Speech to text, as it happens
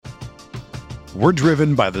We're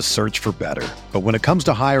driven by the search for better. But when it comes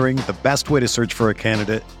to hiring, the best way to search for a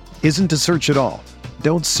candidate isn't to search at all.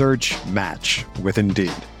 Don't search, match with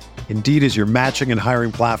Indeed. Indeed is your matching and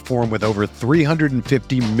hiring platform with over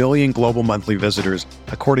 350 million global monthly visitors,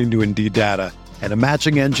 according to Indeed data, and a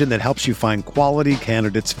matching engine that helps you find quality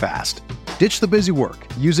candidates fast. Ditch the busy work.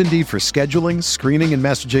 Use Indeed for scheduling, screening, and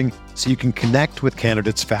messaging so you can connect with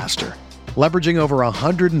candidates faster. Leveraging over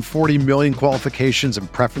 140 million qualifications and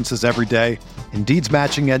preferences every day, Indeed's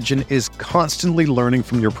matching engine is constantly learning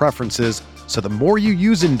from your preferences, so the more you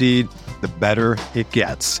use Indeed, the better it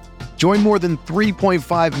gets. Join more than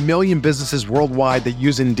 3.5 million businesses worldwide that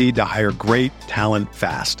use Indeed to hire great talent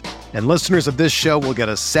fast. And listeners of this show will get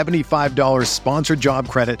a $75 sponsored job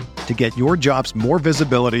credit to get your jobs more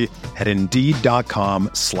visibility at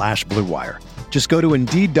Indeed.com/Blue Wire. Just go to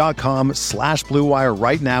Indeed.com/Blue Wire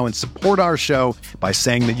right now and support our show by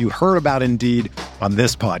saying that you heard about Indeed on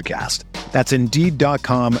this podcast. That's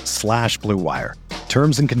Indeed.com/Blue Wire.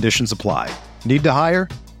 Terms and conditions apply. Need to hire?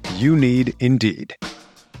 You need Indeed.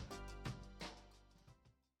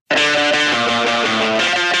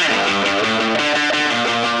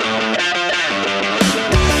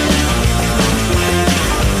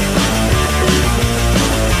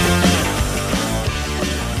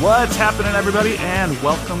 What's happening, everybody, and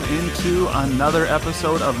welcome into another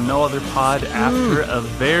episode of No Other Pod after a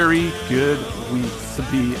very good week to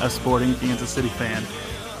be a sporting Kansas City fan.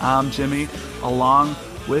 I'm Jimmy, along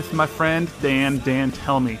with my friend Dan. Dan,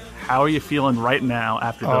 tell me, how are you feeling right now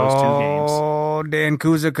after those 2 games? Oh, Dan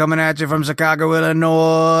Kuza coming at you from Chicago,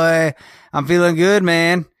 Illinois. I'm feeling good,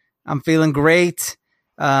 man. I'm feeling great.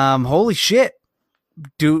 Holy shit.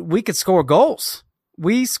 Dude, we could score goals.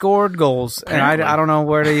 We scored goals, Apparently. and I don't know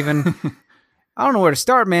where to even I don't know where to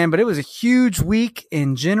start, man, but it was a huge week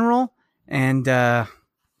in general. And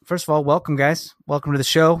first of all, welcome, guys. Welcome to the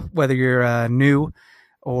show, whether you're new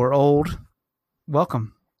or old.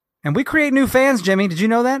 Welcome. And we create new fans, Jimmy. Did you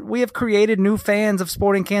know that? We have created new fans of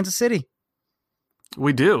Sporting Kansas City.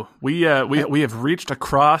 We do. We have reached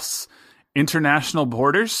across international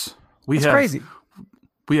borders. That's crazy.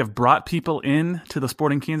 We have brought people in to the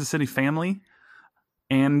Sporting Kansas City family.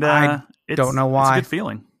 And I don't know why. It's a good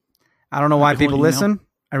feeling. I don't know why people listen.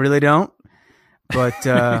 I really don't.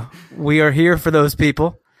 But we are here for those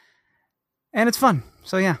people. And it's fun.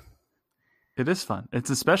 So, yeah. It is fun. It's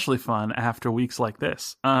especially fun after weeks like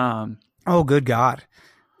this. Oh, good God.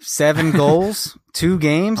 7 goals, 2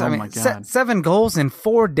 games. Oh, I mean, my God. 7 goals in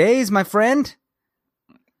 4 days, my friend.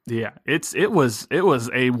 Yeah, it was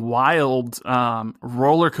a wild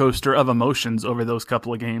roller coaster of emotions over those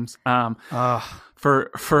couple of games.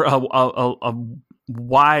 For a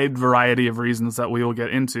wide variety of reasons that we will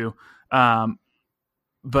get into.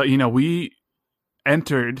 But we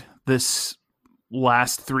entered this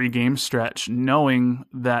last 3 game stretch knowing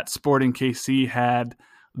that Sporting KC had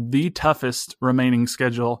the toughest remaining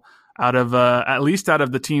schedule out of at least out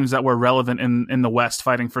of the teams that were relevant in the West,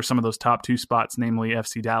 fighting for some of those top 2 spots, namely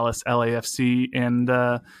FC Dallas, LAFC, and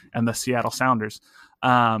the Seattle Sounders.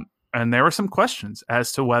 And there were some questions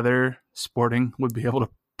as to whether Sporting would be able to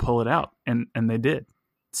pull it out, and they did.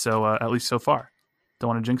 So at least so far. Don't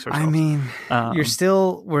want to jinx ourselves. I mean,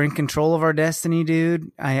 we're in control of our destiny,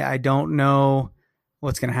 dude. I don't know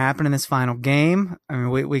what's going to happen in this final game. I mean,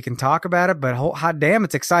 we can talk about it, but hot damn,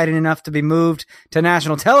 it's exciting enough to be moved to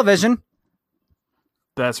national television.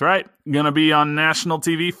 That's right. Going to be on national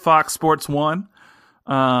TV, Fox Sports 1.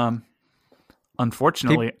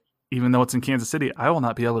 Unfortunately, even though it's in Kansas City, I will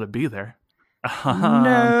not be able to be there.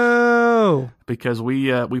 No. Because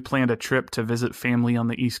we planned a trip to visit family on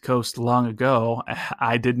the East Coast long ago.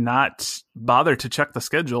 I did not bother to check the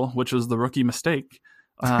schedule, which was the rookie mistake.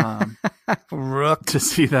 To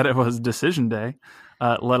see that it was decision day,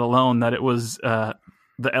 let alone that it was the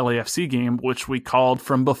LAFC game, which we called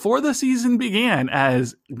from before the season began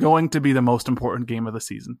as going to be the most important game of the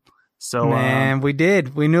season. So, man, we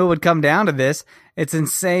did. We knew it would come down to this. It's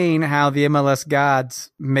insane how the MLS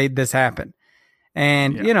gods made this happen.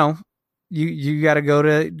 And, you got to go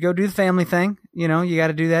do the family thing. You got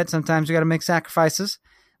to do that. Sometimes you got to make sacrifices.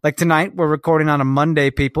 Like tonight, we're recording on a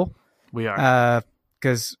Monday, people. We are.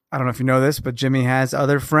 Because I don't know if you know this, but Jimmy has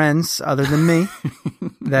other friends other than me.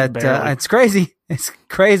 That it's crazy. It's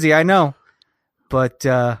crazy, I know. But,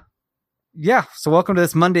 yeah, so welcome to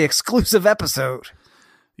this Monday exclusive episode.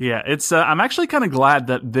 Yeah, it's. I'm actually kind of glad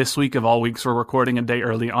that this week of all weeks we're recording a day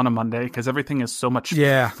early on a Monday because everything is so much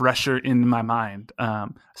fresher in my mind.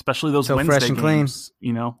 Especially those Wednesday fresh and games.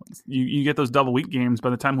 Clean. You get those double week games. By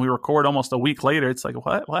the time we record almost a week later, it's like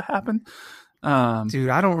what happened? Dude,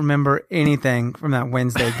 I don't remember anything from that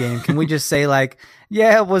Wednesday game. Can we just say like,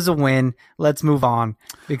 yeah, it was a win. Let's move on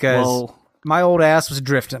because my old ass was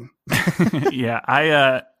drifting.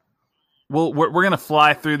 Yeah, we're going to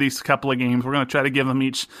fly through these couple of games. We're going to try to give them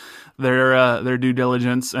each their due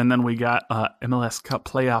diligence, and then we got MLS Cup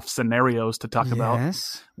playoff scenarios to talk about.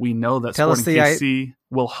 We know that Sporting KC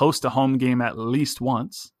will host a home game at least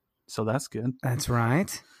once, so that's good. That's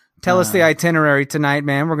right. Tell us the itinerary tonight,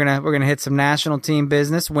 man. We're gonna hit some national team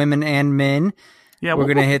business, women and men. Yeah, we're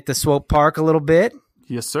gonna hit the Swope Park a little bit.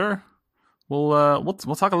 Yes, sir.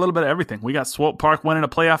 We'll talk a little bit of everything. We got Swope Park winning a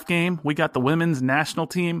playoff game. We got the women's national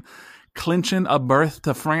team clinching a berth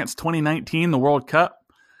to France 2019, the World Cup.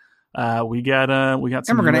 We got some.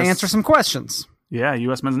 And we're gonna answer some questions. Yeah,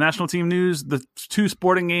 U.S. men's national team news, the 2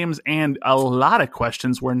 sporting games, and a lot of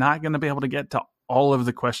questions. We're not going to be able to get to all of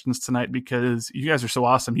the questions tonight because you guys are so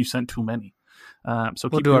awesome. You sent too many. So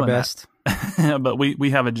we'll do our best. But we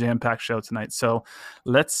have a jam-packed show tonight. So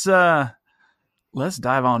let's dive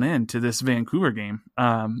on into this Vancouver game,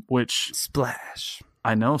 which splash.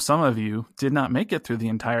 I know some of you did not make it through the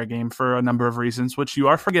entire game for a number of reasons, which you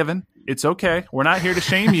are forgiven. It's okay. We're not here to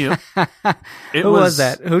shame you. Who was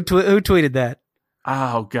that? Who tweeted that?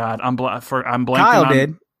 Oh God, I'm blanking. Kyle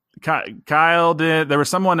did. Kyle did. There was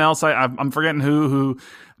someone else. I'm forgetting who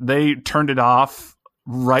they turned it off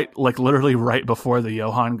literally right before the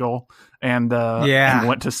Johan goal, and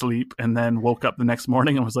went to sleep, and then woke up the next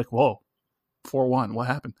morning and was like, "Whoa, 4-1. What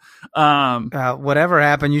happened?" Whatever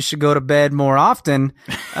happened, you should go to bed more often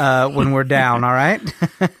when we're down. All right.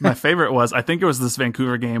 My favorite was, I think it was this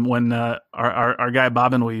Vancouver game when our guy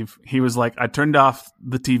Bob and Weave, he was like, I turned off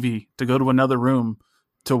the TV to go to another room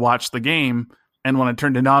to watch the game, and when I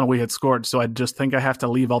turned it on, we had scored. So I just think I have to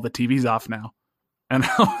leave all the TVs off now. And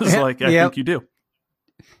I was like, I think you do.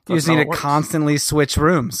 You just need to constantly switch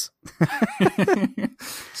rooms.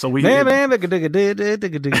 So we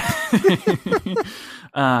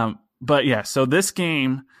but yeah, so this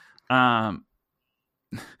game,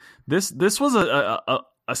 this was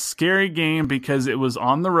a scary game because it was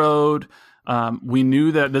on the road. We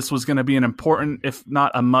knew that this was going to be an important, if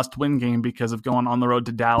not a must-win game, because of going on the road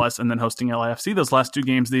to Dallas and then hosting LAFC. Those last 2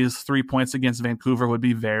 games, these 3 points against Vancouver would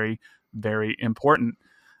be very, very important.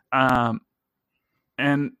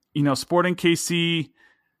 And, Sporting KC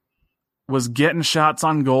was getting shots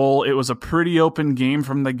on goal. It was a pretty open game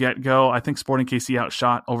from the get-go. I think Sporting KC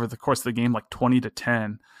outshot over the course of the game like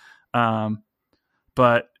 20-10.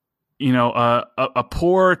 But, a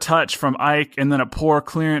poor touch from Ike and then a poor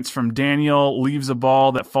clearance from Daniel leaves a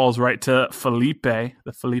ball that falls right to Felipe on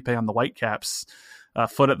the Whitecaps,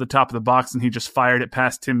 foot at the top of the box, and he just fired it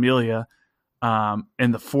past Tim Melia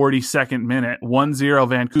in the 42nd minute. 1-0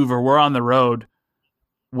 Vancouver. We're on the road.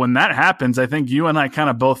 When that happens, I think you and I kind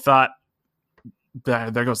of both thought,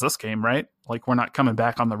 there goes this game, right? Like, we're not coming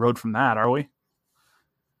back on the road from that, are we?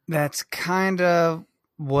 That's kind of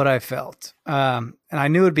what I felt. And I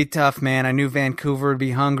knew it'd be tough, man. I knew Vancouver would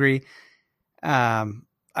be hungry.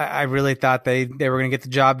 I really thought they were going to get the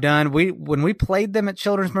job done. When we played them at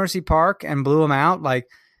Children's Mercy Park and blew them out,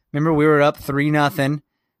 remember we were up 3-0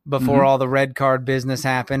 before all the red card business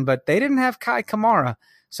happened, but they didn't have Kai Kamara.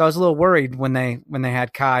 So I was a little worried when they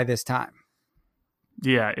had Kai this time.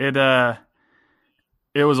 Yeah,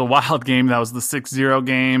 it was a wild game. That was the 6-0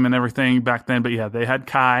 game and everything back then. But yeah, they had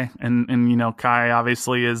Kai, and Kai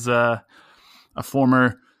obviously is a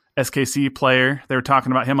former SKC player. They were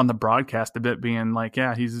talking about him on the broadcast a bit, being like,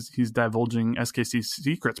 yeah, he's divulging SKC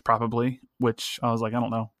secrets probably. Which I was like, I don't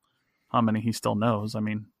know how many he still knows. I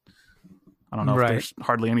mean, I don't know if there's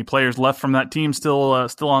hardly any players left from that team still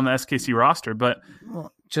on the SKC roster, but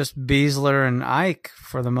just Beasler and Ike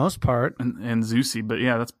for the most part, and Zusi. But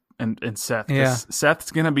yeah, that's and Seth. Yeah.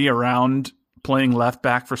 Seth's gonna be around playing left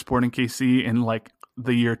back for Sporting KC in like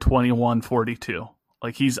the year 2142.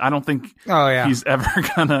 Like I don't think he's ever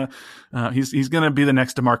gonna. He's gonna be the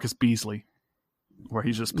next DeMarcus Beasley, where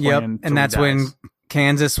he's just playing. And that's when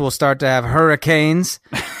Kansas will start to have hurricanes,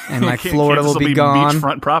 and Florida will be gone.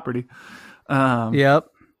 Beachfront property.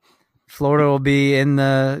 Florida will be in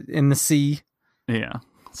the sea. Yeah.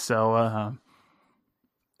 So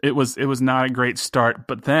it was not a great start,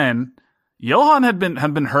 but then Johan had been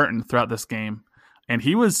hurting throughout this game, and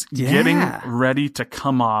he was getting ready to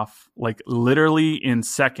come off literally in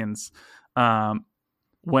seconds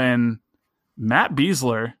when Matt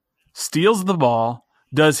Beasler steals the ball,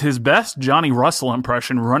 does his best Johnny Russell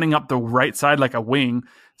impression, running up the right side like a wing,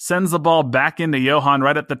 sends the ball back into Johan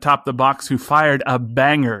right at the top of the box, who fired a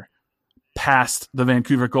banger past the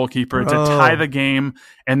Vancouver goalkeeper to tie the game,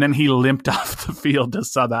 and then he limped off the field to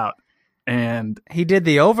sub out. And he did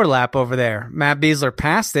the overlap over there. Matt Besler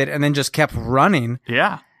passed it and then just kept running.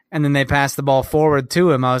 Yeah. And then they passed the ball forward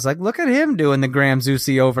to him. I was like, look at him doing the Graham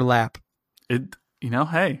Zusi overlap.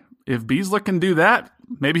 Hey, if Besler can do that,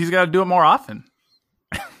 maybe he's got to do it more often.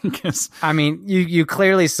 I mean, you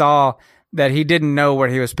clearly saw that he didn't know where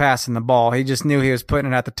he was passing the ball. He just knew he was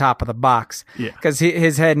putting it at the top of the box. Yeah. Because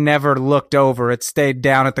his head never looked over. It stayed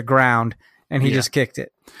down at the ground, and he just kicked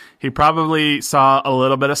it. He probably saw a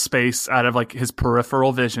little bit of space out of like his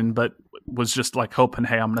peripheral vision, but was just like hoping,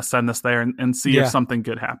 hey, I'm going to send this there and see if something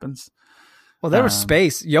good happens. Well, there was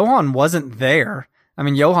space. Johan wasn't there. I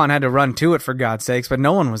mean, Johan had to run to it for God's sakes, but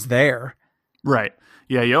no one was there. Right.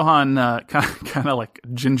 Yeah, Johan kind of like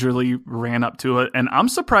gingerly ran up to it, and I'm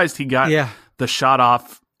surprised he got the shot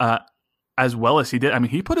off as well as he did. I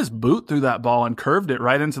mean, he put his boot through that ball and curved it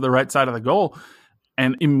right into the right side of the goal,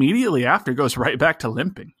 and immediately after goes right back to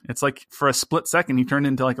limping. It's like for a split second, he turned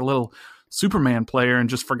into like a little Superman player and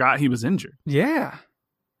just forgot he was injured. Yeah,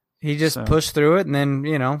 he just pushed through it, and then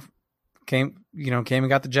came and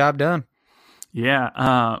got the job done.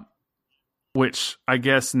 Yeah, which I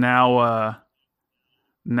guess now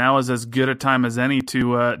is as good a time as any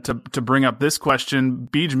to bring up this question.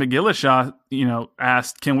 Beej McGillishaw,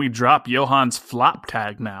 asked, can we drop Johan's flop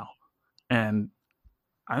tag now? And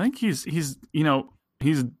I think he's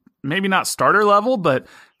maybe not starter level, but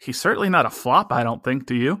he's certainly not a flop, I don't think.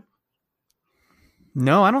 Do you?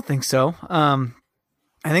 No, I don't think so. I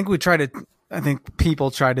think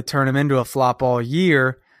people tried to turn him into a flop all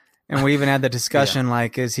year, and we even had the discussion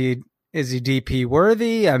like, is he DP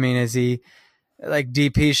worthy? I mean, is he like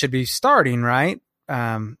DP should be starting, right?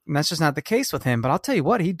 And that's just not the case with him. But I'll tell you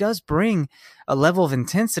what, he does bring a level of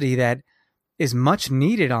intensity that is much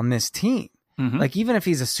needed on this team. Mm-hmm. Like even if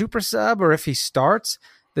he's a super sub or if he starts,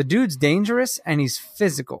 the dude's dangerous and he's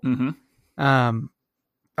physical. Mm-hmm.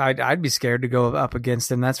 I'd be scared to go up against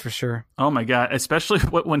him. That's for sure. Oh my God. Especially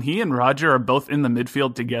when he and Roger are both in the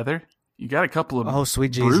midfield together, you got a couple of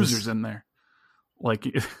sweet bruisers Jesus. In there. Like,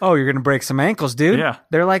 you're going to break some ankles, dude. Yeah.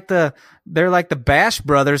 They're like the Bash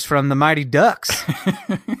brothers from the Mighty Ducks.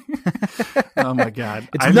 Oh my God.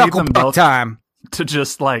 It's knuckle puck time. To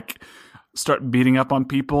just like start beating up on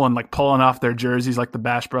people and like pulling off their jerseys like the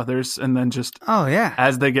Bash brothers, and then just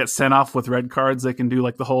as they get sent off with red cards, they can do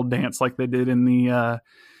like the whole dance like they did in the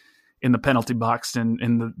penalty box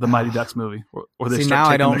in the Mighty Ducks movie, or they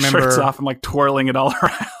start taking their shirts off and like twirling it all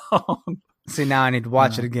around. See, now I need to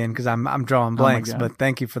watch it again because I'm drawing blanks. But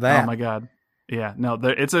thank you for that. Oh my God, yeah, no,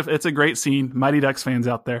 it's a great scene. Mighty Ducks fans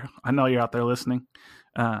out there, I know you're out there listening.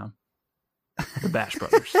 The Bash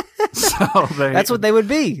Brothers. That's what they would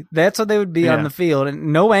be. That's what they would be on the field,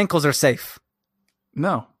 and no ankles are safe.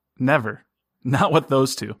 No, never. Not with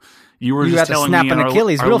those two. You were just telling snap me an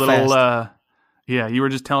Achilles our real little, fast. You were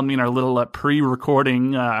just telling me in our little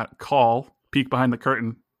pre-recording call, peek behind the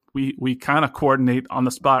curtain. We kind of coordinate on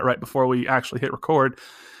the spot right before we actually hit record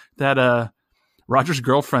that Roger's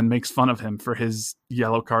girlfriend makes fun of him for his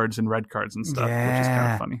yellow cards and red cards and stuff, which is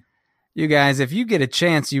kind of funny. You guys, if you get a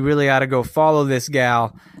chance, you really ought to go follow this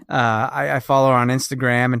gal. I follow her on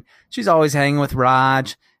Instagram, and she's always hanging with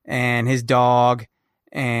Raj and his dog,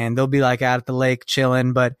 and they'll be like out at the lake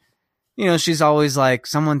chilling. But, she's always like,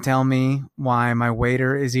 someone tell me why my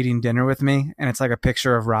waiter is eating dinner with me, and it's like a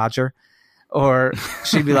picture of Roger. Or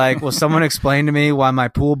she'd be like, will someone explain to me why my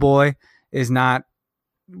pool boy is not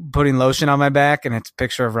putting lotion on my back, and it's a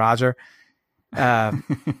picture of Roger.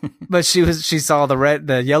 But she saw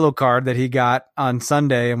the yellow card that he got on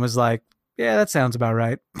Sunday and was like, yeah, that sounds about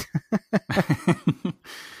right.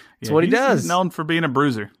 That's what he does. He's known for being a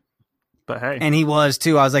bruiser, but hey. And he was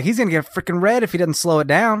too. I was like, he's going to get freaking red if he doesn't slow it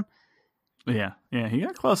down. Yeah. He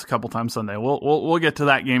got close a couple times Sunday. We'll get to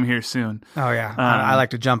that game here soon. Oh yeah. I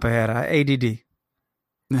like to jump ahead. ADD.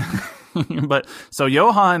 But so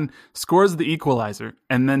Johan scores the equalizer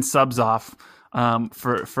and then subs off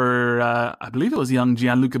for I believe it was young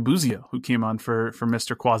Gianluca Buzio who came on for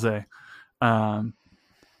Mr. Quase.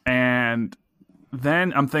 And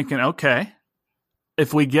then I'm thinking, okay,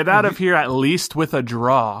 if we get out of here at least with a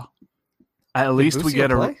draw, at least we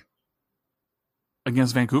get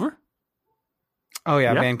against Vancouver. Oh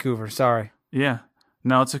yeah, Vancouver. Sorry. Yeah.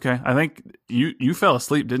 No, it's okay. I think you fell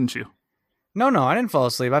asleep, didn't you? No, I didn't fall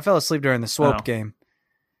asleep. I fell asleep during the Swope game.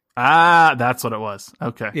 Ah, that's what it was.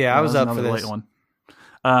 Okay. Yeah, I was up for this. Late one.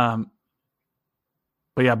 But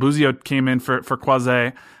yeah, Buzio came in for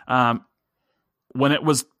Quase. When it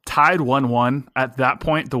was tied 1-1 at that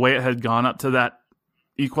point, the way it had gone up to that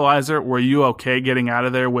equalizer, were you okay getting out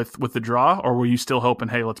of there with the draw, or were you still hoping,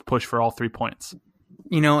 hey, let's push for all 3 points?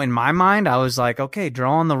 In my mind, I was like, okay,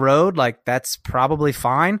 draw on the road, like that's probably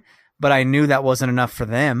fine. but I knew that wasn't enough for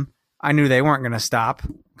them. I knew they weren't going to stop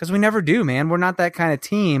because we never do, man. We're not that kind of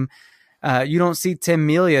team. You don't see Tim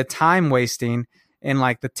Melia time wasting in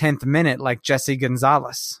like the 10th minute like Jesse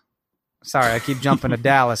Gonzalez. Sorry, I keep jumping to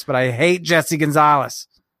Dallas, but I hate Jesse Gonzalez.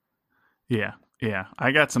 Yeah.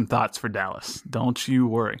 I got some thoughts for Dallas. Don't you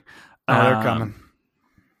worry. Oh, they're coming.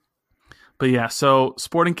 But yeah, so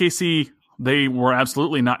Sporting KC, they were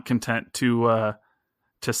absolutely not content to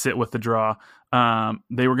sit with the draw.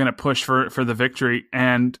 They were going to push for the victory.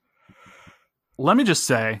 And let me just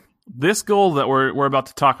say, this goal that we're about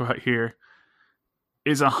to talk about here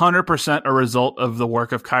is 100% a result of the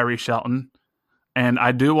work of Kyrie Shelton. And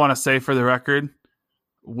I do want to say for the record,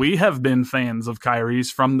 we have been fans of Kyrie's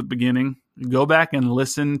from the beginning. Go back and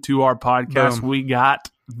listen to our podcast. Boom. We got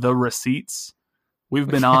the receipts. We've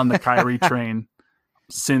been on the Kyrie train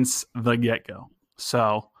since the get-go.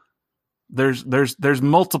 So there's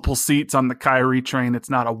multiple seats on the Kyrie train. It's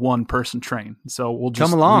not a one-person train. So we'll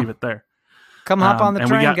just leave it there. Come hop on the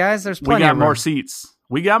train, guys. There's plenty of room. More seats.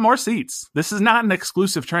 We got more seats. This is not an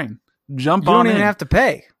exclusive train. Jump on in. You don't even have to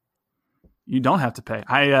pay. You don't have to pay.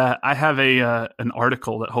 I have an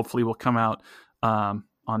article that hopefully will come out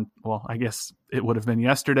I guess it would have been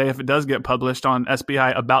yesterday if it does get published on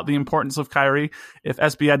SBI about the importance of Kyrie. If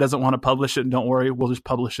SBI doesn't want to publish it, don't worry, we'll just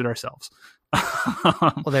publish it ourselves.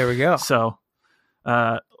 Well, there we go. So,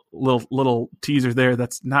 little teaser there.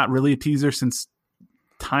 That's not really a teaser since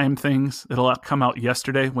time things. It'll come out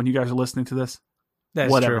yesterday when you guys are listening to this.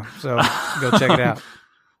 That's true. So go check it out.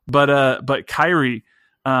 But Kyrie,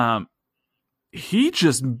 he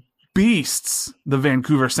just beasts the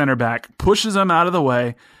Vancouver center back, pushes him out of the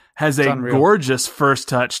way, has a gorgeous first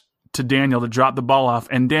touch to Daniel to drop the ball off,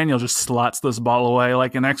 and Daniel just slots this ball away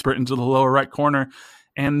like an expert into the lower right corner.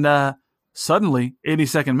 And suddenly,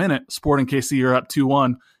 82nd minute, Sporting KC are up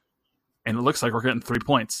 2-1, and it looks like we're getting 3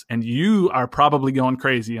 points. And you are probably going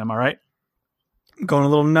crazy, am I right? Going a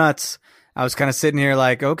little nuts. I was kind of sitting here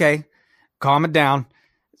like, okay, calm it down.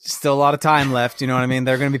 Still a lot of time left, you know what I mean?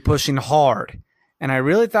 They're going to be pushing hard. And I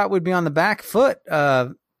really thought we'd be on the back foot,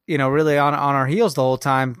 really on our heels the whole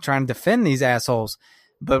time trying to defend these assholes.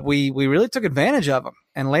 But we really took advantage of them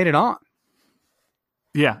and laid it on.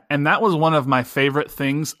 Yeah, and that was one of my favorite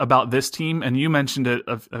things about this team. And you mentioned it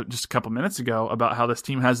just a couple minutes ago about how this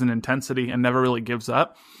team has an intensity and never really gives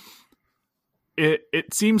up.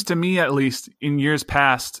 It seems to me, at least in years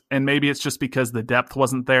past, and maybe it's just because the depth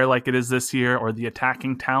wasn't there like it is this year, or the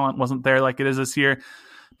attacking talent wasn't there like it is this year.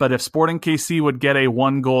 But if Sporting KC would get a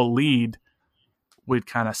 1-goal lead, we'd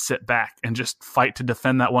kind of sit back and just fight to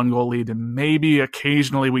defend that 1-goal lead. And maybe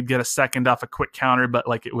occasionally we'd get a second off a quick counter, but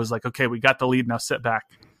like it was like, okay, we got the lead, now sit back.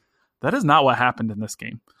 That is not what happened in this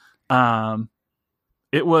game.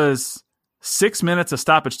 It was 6 minutes of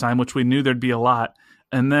stoppage time, which we knew there'd be a lot.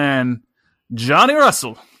 And then Johnny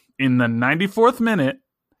Russell, in the 94th minute,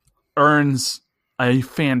 earns a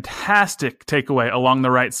fantastic takeaway along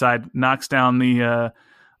the right side, knocks down the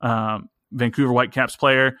Vancouver Whitecaps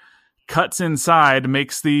player, cuts inside,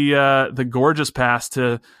 makes the gorgeous pass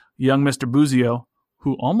to young Mr. Buzio,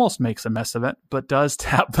 who almost makes a mess of it, but does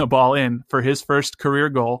tap the ball in for his first career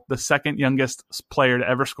goal, the second youngest player to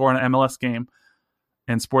ever score in an MLS game,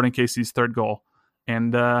 and Sporting KC's third goal.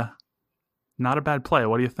 And not a bad play.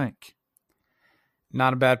 What do you think?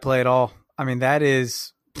 Not a bad play at all. I mean, that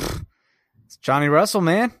is it's Johnny Russell,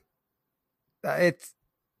 man. I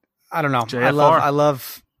don't know.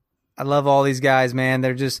 JFR. I love all these guys, man.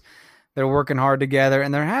 They're working hard together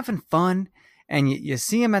and they're having fun. And you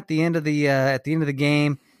see them at the end of the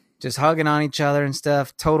game, just hugging on each other and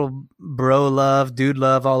stuff. Total bro love, dude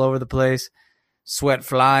love all over the place. Sweat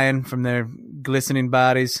flying from their glistening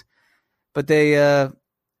bodies. But they,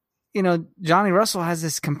 Johnny Russell has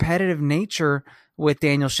this competitive nature with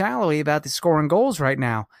Daniel Shallowy about the scoring goals right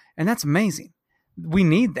now. And that's amazing. We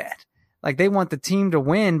need that. Like, they want the team to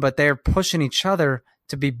win, but they're pushing each other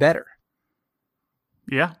to be better.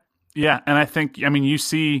 Yeah. Yeah. And I think, you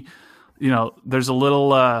see, there's a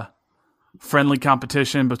little friendly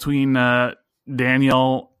competition between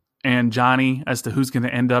Daniel and Johnny as to who's going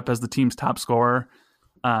to end up as the team's top scorer.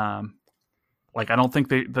 I don't think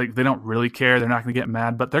they don't really care. They're not going to get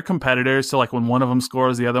mad, but they're competitors. So like when one of them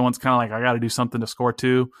scores, the other one's kind of like, I got to do something to score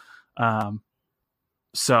too.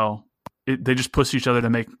 They just push each other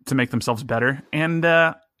to make themselves better, and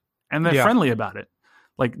they're friendly about it.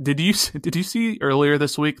 Like, did you see earlier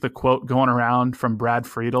this week the quote going around from Brad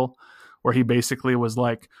Friedel, where he basically was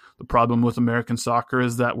like, the problem with American soccer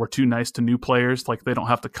is that we're too nice to new players. Like, they don't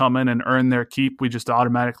have to come in and earn their keep. We just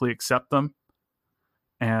automatically accept them.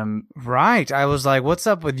 And right, I was like, "What's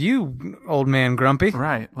up with you, old man Grumpy?"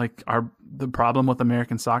 Right, like the problem with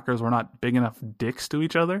American soccer is we're not big enough dicks to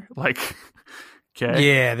each other. Like,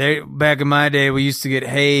 okay, yeah, back in my day, we used to get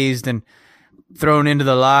hazed and thrown into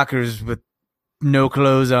the lockers with no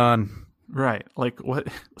clothes on. Right, like what?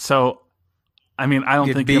 So, I mean, I don't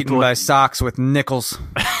get think beaten by socks with nickels.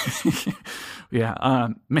 Yeah,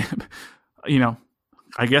 man,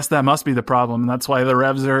 I guess that must be the problem. That's why the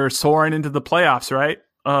Revs are soaring into the playoffs, right?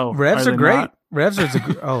 Oh, Revs are great. Not? Revs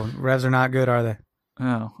are not good, are they?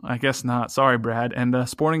 Oh, I guess not. Sorry, Brad. And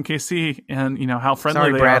Sporting KC, and how friendly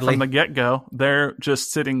Sorry, they Bradley. are from the get-go. They're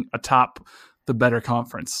just sitting atop the better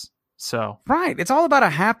conference. So right, it's all about a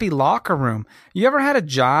happy locker room. You ever had a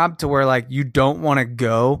job to where like you don't want to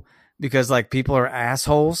go because like people are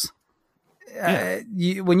assholes? Yeah.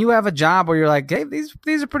 When you have a job where you're like, hey, these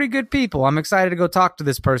are pretty good people. I'm excited to go talk to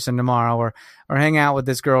this person tomorrow or hang out with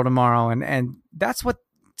this girl tomorrow, and that's what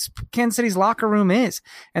Kansas City's locker room is,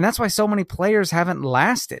 and that's why so many players haven't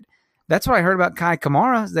lasted. That's what I heard about Kai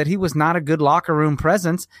Kamara, that he was not a good locker room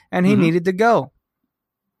presence, and he needed to go.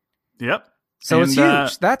 Yep. So it's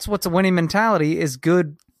huge. That's what's a winning mentality, is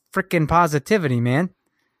good freaking positivity, man.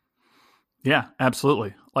 Yeah,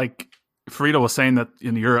 absolutely. Like Frida was saying that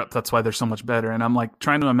in Europe, that's why they're so much better, and I'm like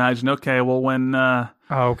trying to imagine. Okay, well when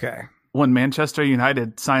Manchester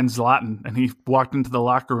United signed Zlatan and he walked into the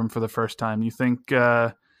locker room for the first time, you think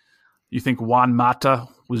Juan Mata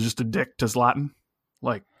was just a dick to Zlatan?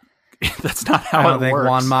 Like, that's not how it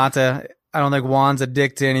works. I don't think Juan's a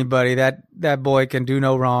dick to anybody. That boy can do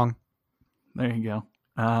no wrong. There you go.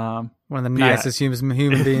 One of the nicest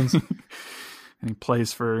human beings. And he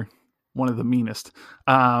plays for one of the meanest.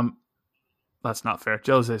 That's not fair.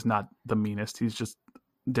 Jose's not the meanest. He's just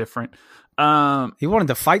different. He wanted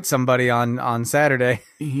to fight somebody on Saturday.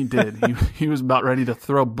 He did. He was about ready to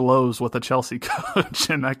throw blows with a Chelsea coach,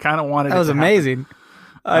 and I kind of wanted. That was amazing.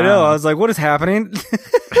 I know. I was like, "What is happening?"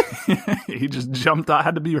 He just jumped out.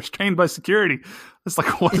 Had to be restrained by security. It's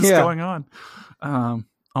like, what is going on?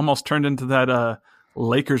 Almost turned into that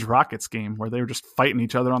Lakers Rockets game where they were just fighting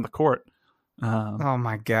each other on the court. Oh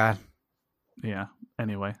my god. Yeah.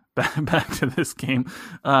 Anyway, back to this game.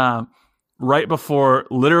 Right before,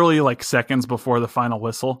 literally like seconds before the final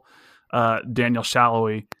whistle, Daniel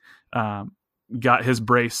Shallowy got his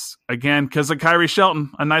brace again because of Kyrie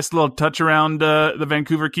Shelton. A nice little touch around the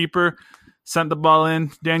Vancouver keeper. Sent the ball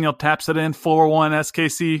in. Daniel taps it in. 4-1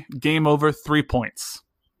 SKC. Game over. 3 points.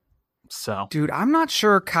 So, dude, I'm not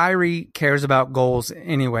sure Kyrie cares about goals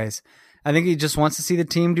anyways. I think he just wants to see the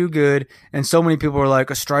team do good. And so many people are like,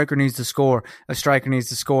 a striker needs to score. A striker needs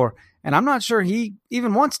to score. And I'm not sure he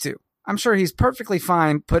even wants to. I'm sure he's perfectly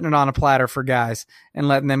fine putting it on a platter for guys and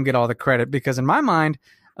letting them get all the credit, because in my mind,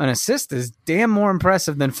 an assist is damn more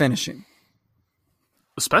impressive than finishing.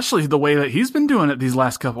 Especially the way that he's been doing it these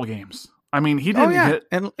last couple games. I mean, he didn't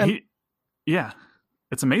hit.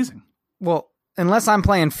 It's amazing. Well, unless I'm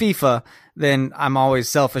playing FIFA, then I'm always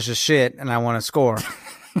selfish as shit and I want to score.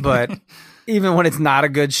 But even when it's not a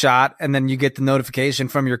good shot, and then you get the notification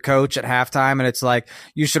from your coach at halftime and it's like,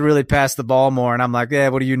 you should really pass the ball more. And I'm like, yeah,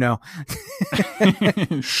 what do you know?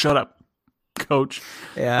 Shut up, coach.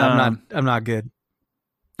 Yeah, I'm not good.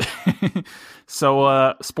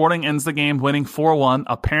 So Sporting ends the game winning 4-1.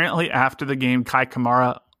 Apparently after the game, Kai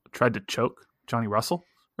Kamara tried to choke Johnny Russell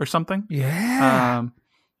or something. Yeah.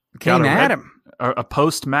 Came at him. A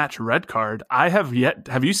post-match red card. Have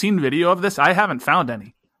you seen video of this? I haven't found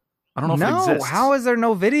any. I don't know if it exists. How is there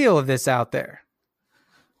no video of this out there?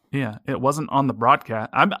 Yeah, it wasn't on the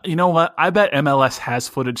broadcast. You know what? I bet MLS has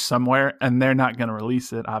footage somewhere, and they're not going to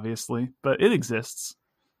release it, obviously, but it exists.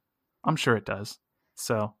 I'm sure it does.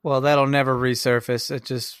 So, well, that'll never resurface. It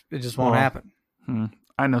just won't happen.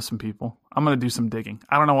 I know some people. I'm going to do some digging.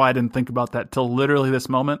 I don't know why I didn't think about that till literally this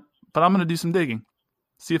moment, but I'm going to do some digging.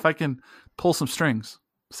 See if I can pull some strings.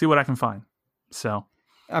 See what I can find. So,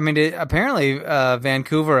 I mean, apparently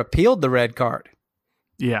Vancouver appealed the red card.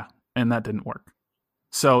 Yeah, and that didn't work.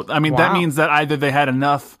 So, I mean, that means that either they had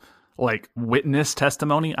enough like witness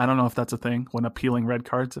testimony. I don't know if that's a thing when appealing red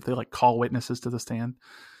cards. If they like call witnesses to the stand,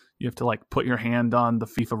 you have to like put your hand on the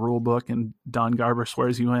FIFA rule book, and Don Garber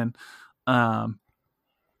swears you in.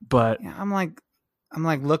 But yeah, I'm like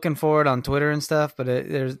looking for it on Twitter and stuff, but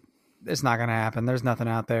it's not going to happen. There's nothing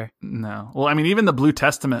out there. No. Well, I mean, even the Blue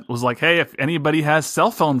Testament was like, hey, if anybody has cell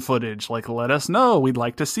phone footage, like, let us know. We'd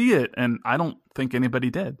like to see it. And I don't think anybody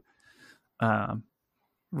did.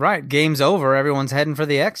 Right. Game's over. Everyone's heading for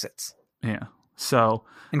the exits. Yeah. So.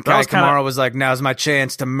 And Kai Kamara was like, now's my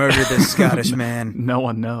chance to murder this Scottish man. No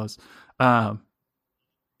one knows.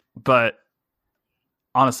 But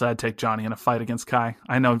honestly, I'd take Johnny in a fight against Kai.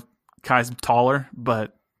 I know Kai's taller,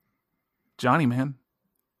 but Johnny, man,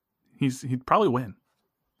 he'd probably win.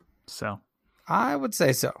 So I would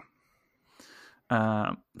say so.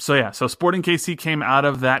 So Sporting KC came out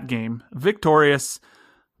of that game victorious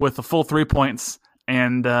with a full 3 points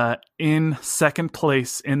and in second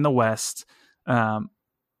place in the West,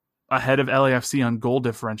 ahead of LAFC on goal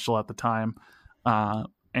differential at the time,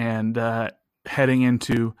 and heading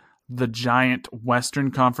into the giant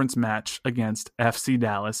Western Conference match against FC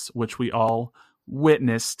Dallas, which we all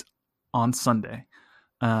witnessed on Sunday.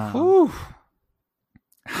 How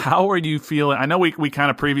are you feeling? I know we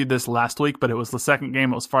kind of previewed this last week, but it was the second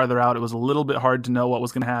game. It was farther out. It was a little bit hard to know what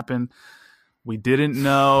was going to happen. We didn't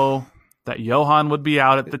know that Johan would be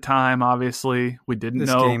out at the time, obviously. We didn't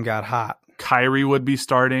know this game got hot. Kyrie would be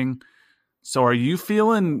starting. So are you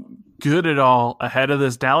feeling good at all ahead of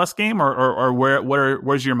this Dallas game, or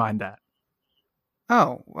where's your mind at?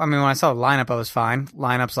 Oh, I mean, when I saw the lineup, I was fine.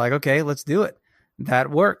 Lineup's like, okay, let's do it.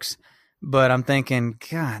 That works. But I'm thinking,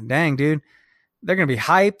 God dang, dude. They're going to be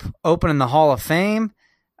hype, opening the Hall of Fame,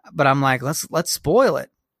 but I'm like, let's spoil it.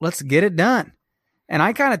 Let's get it done. And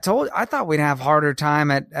I kind of I thought we'd have harder time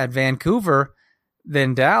at Vancouver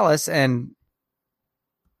than Dallas, that's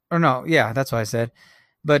what I said.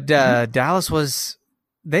 But Dallas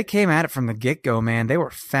they came at it from the get-go, man. They were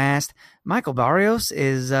fast. Michael Barrios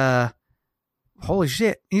is, holy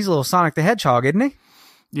shit, he's a little Sonic the Hedgehog, isn't he?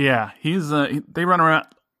 Yeah, they run around.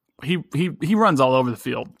 He runs all over the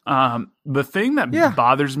field. The thing that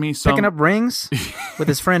bothers me picking up rings with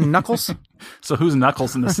his friend Knuckles. So who's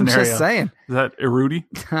Knuckles in this scenario? I'm just saying. Is that Rudy?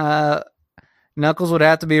 Knuckles would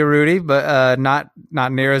have to be a Rudy, but not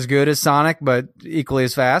near as good as Sonic, but equally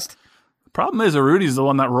as fast. The problem is Rudy's the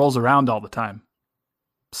one that rolls around all the time.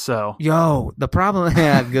 So the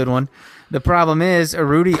problem, good one. The problem is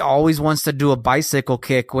Rudy always wants to do a bicycle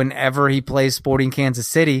kick whenever he plays Sporting Kansas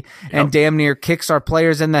City, and damn near kicks our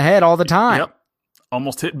players in the head all the time. Yep,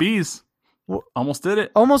 almost hit bees. Almost did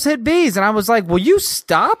it. Almost hit bees, and I was like, "Will you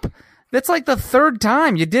stop?" That's like the third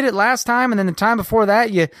time. You did it last time, and then the time before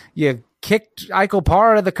that, you kicked Eichel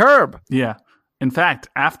Parr to the curb. Yeah. In fact,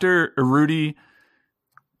 after Rudy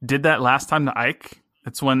did that last time to Ike,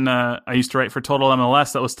 that's when I used to write for Total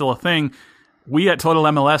MLS. That was still a thing. We at Total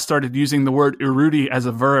MLS started using the word Urruti as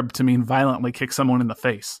a verb to mean violently kick someone in the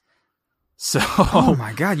face. So, oh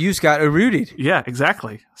my God, you just got Urruti'd. Yeah,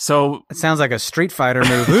 exactly. So it sounds like a Street Fighter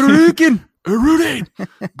move. Urruti.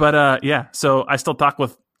 But so I still talk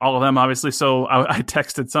with all of them, obviously. So I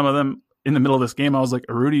texted some of them in the middle of this game. I was like,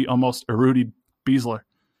 Urruti Beasler.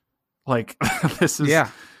 Like, this is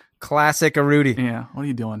classic Urruti. Yeah, what are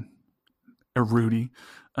you doing, Urruti?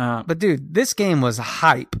 But dude, this game was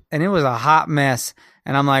hype, and it was a hot mess.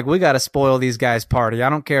 And I'm like, we got to spoil these guys' party. I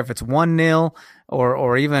don't care if it's 1-0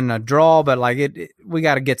 or even a draw, but like we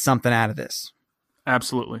got to get something out of this.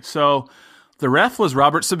 Absolutely. So the ref was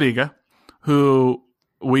Robert Sabiga, who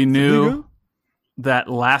we knew that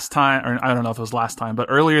last time, or I don't know if it was last time, but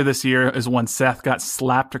earlier this year is when Seth got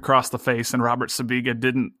slapped across the face, and Robert Sabiga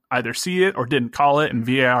didn't either see it or didn't call it, and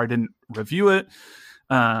VAR didn't review it.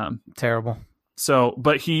 Terrible. So,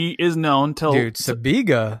 but he is known to... Dude,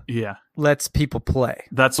 Sabiga lets people play.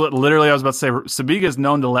 That's what literally I was about to say. Sabiga is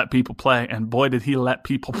known to let people play, and boy, did he let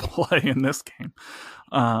people play in this game.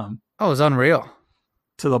 It was unreal.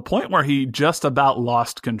 To the point where he just about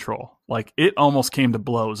lost control. Like, it almost came to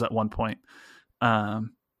blows at one point.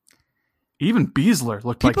 Even Beasler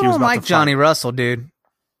looked like he was about to fight. People don't like Johnny Russell, dude.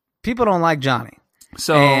 People don't like Johnny.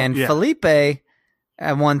 And Felipe,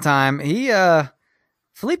 at one time,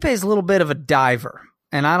 Felipe's a little bit of a diver,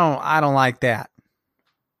 and I don't like that.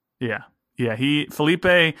 Yeah.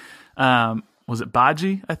 Felipe, was it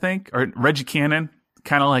Baji, I think, or Reggie Cannon,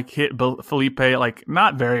 kind of like hit Felipe, like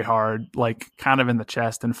not very hard, like kind of in the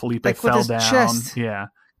chest, and Felipe like fell down. Chest. Yeah,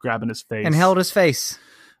 grabbing his face and held his face.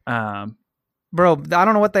 Bro, I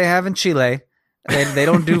don't know what they have in Chile. They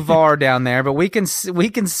don't do VAR down there, but we can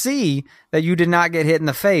see that you did not get hit in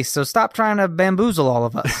the face. So stop trying to bamboozle all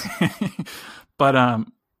of us. But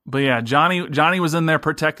yeah, Johnny was in there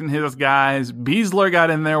protecting his guys. Beasler got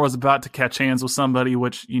in there, was about to catch hands with somebody,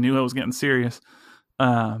 which you knew it was getting serious.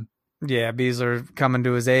 Beasler coming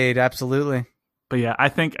to his aid, absolutely. But yeah, I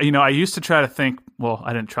think, I used to try to think, well,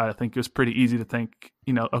 I didn't try to think, it was pretty easy to think,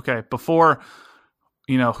 okay, before,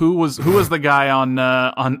 who was the guy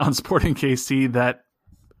on Sporting KC that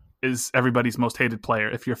is everybody's most hated player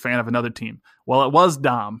if you're a fan of another team? Well, it was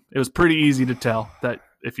Dom. It was pretty easy to tell that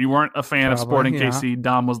if you weren't a fan of Sporting KC,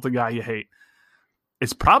 Dom was the guy you hate.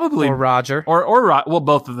 It's probably... Or Roger. Or well,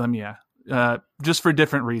 both of them, yeah. just for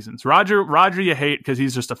different reasons. Roger you hate because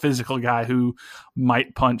he's just a physical guy who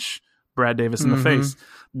might punch Brad Davis in the face.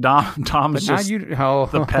 Dom is just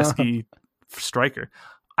the pesky striker.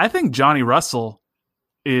 I think Johnny Russell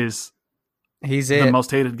is the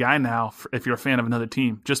most hated guy now if you're a fan of another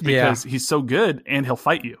team, just because he's so good and he'll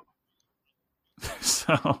fight you.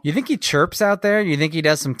 So you think he chirps out there? You think he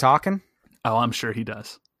does some talking? Oh, I'm sure he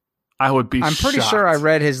does. I'm pretty sure I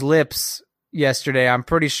read his lips yesterday. I'm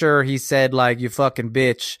pretty sure he said like "you fucking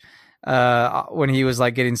bitch" when he was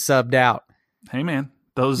like getting subbed out. Hey man,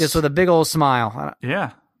 just with a big old smile.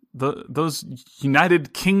 Yeah, those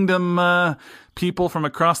United Kingdom people from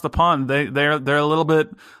across the pond, they're a little bit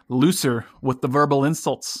looser with the verbal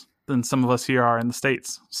insults than some of us here are in the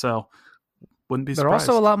States. So wouldn't be surprised.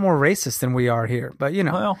 They're also a lot more racist than we are here, but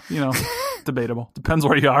debatable. Depends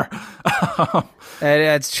where you are.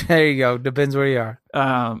 There you go. Depends where you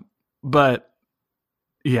are. But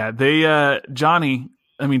yeah, Johnny,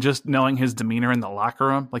 I mean, just knowing his demeanor in the locker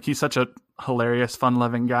room, like he's such a hilarious,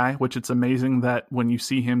 fun-loving guy, which it's amazing that when you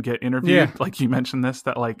see him get interviewed, like you mentioned this,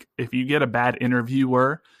 that like if you get a bad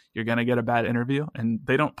interviewer, you're going to get a bad interview, and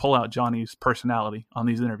they don't pull out Johnny's personality on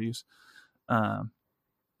these interviews.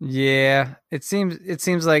 Yeah, it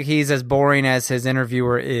seems like he's as boring as his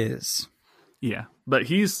interviewer is. Yeah, but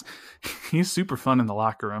he's super fun in the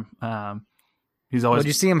locker room. He's always. Did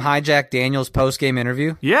you see him hijack Daniel's post-game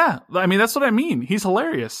interview? Yeah, I mean that's what I mean. He's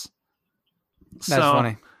hilarious. That's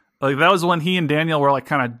funny. Like that was when he and Daniel were like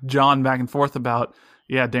kind of jawing back and forth about.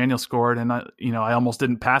 Yeah, Daniel scored, and I almost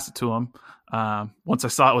didn't pass it to him. Once I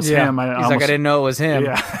saw it was him, I didn't know it was him.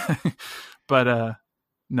 Yeah, but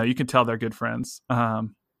no, you can tell they're good friends.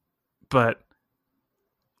 But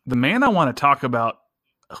the man I want to talk about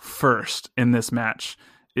first in this match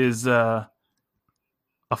is a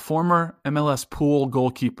former MLS pool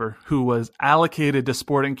goalkeeper who was allocated to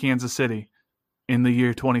Sporting Kansas City in the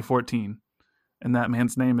year 2014. And that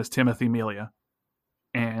man's name is Timothy Melia.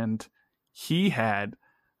 And he had,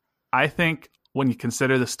 I think, when you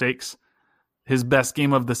consider the stakes, his best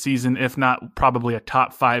game of the season, if not probably a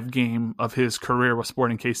top 5 game of his career with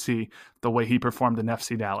Sporting KC, the way he performed in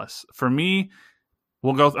FC Dallas. For me,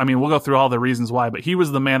 we'll go through all the reasons why, but he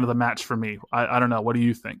was the man of the match for me. I don't know. What do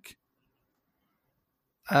you think?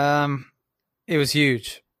 It was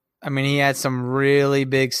huge. I mean, he had some really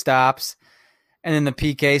big stops and then the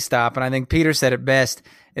PK stop. And I think Peter said it best.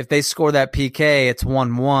 If they score that PK, it's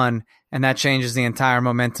 1-1, and that changes the entire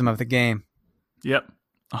momentum of the game. Yep,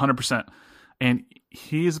 100%. And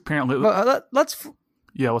he's apparently... Let's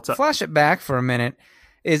what's up? Flash it back for a minute.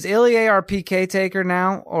 Is Ilie our PK taker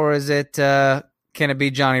now, or is it can it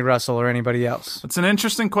be Johnny Russell or anybody else? It's an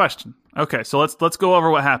interesting question. Okay, so let's go over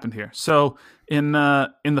what happened here. So in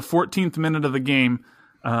the 14th minute of the game,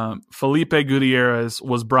 Felipe Gutierrez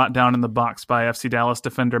was brought down in the box by FC Dallas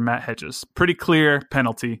defender Matt Hedges. Pretty clear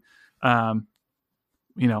penalty. 14th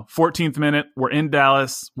minute, we're in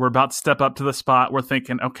Dallas. We're about to step up to the spot. We're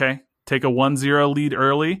thinking, okay, take a 1-0 lead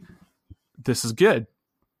early. This is good.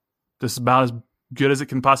 This is about as good as it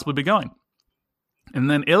can possibly be going. And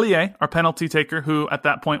then Ilie, our penalty taker, who at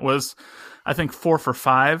that point was, I think, 4 for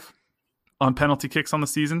 5 on penalty kicks on the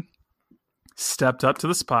season, stepped up to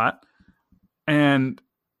the spot. And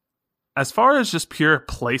as far as just pure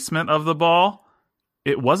placement of the ball,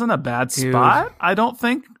 it wasn't a bad spot. Dude. I don't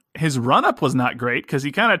think his run-up was not great because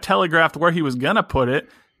he kind of telegraphed where he was going to put it.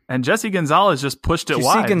 And Jesse Gonzalez just pushed it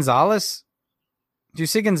wide. Did you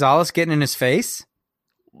see Gonzalez getting in his face?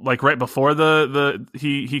 Like right before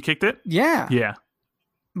he kicked it? Yeah. Yeah.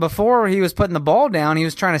 Before he was putting the ball down, he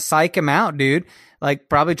was trying to psych him out, dude. Like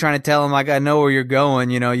probably trying to tell him, like, I know where you're going.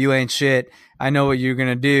 You ain't shit. I know what you're going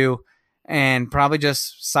to do. And probably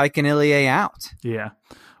just psyching Ilie out. Yeah.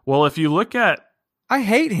 Well, if you look at... I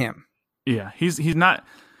hate him. Yeah. He's not...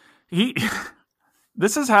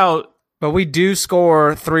 This is how... But we do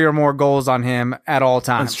score 3 or more goals on him at all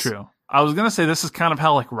times. That's true. I was going to say this is kind of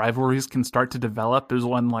how like rivalries can start to develop is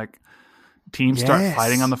when like teams start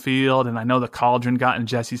fighting on the field. And I know the Cauldron got in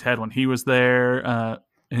Jesse's head when he was there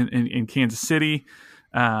in Kansas City.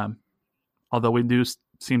 Although we do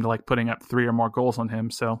seem to like putting up 3 or more goals on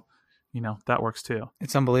him. So, that works too.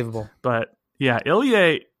 It's unbelievable. But yeah,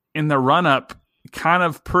 Ilie in the run-up kind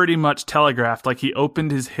of pretty much telegraphed, like he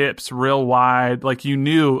opened his hips real wide. Like you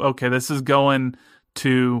knew, okay, this is going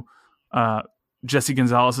to Jesse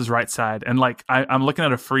Gonzalez's right side. And like I'm looking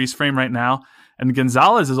at a freeze frame right now, and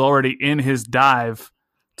Gonzalez is already in his dive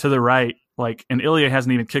to the right. Like, and Ilie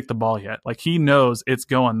hasn't even kicked the ball yet. Like he knows it's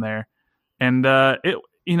going there. And it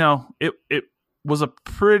was a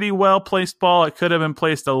pretty well placed ball. It could have been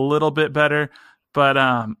placed a little bit better, but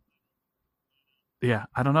yeah,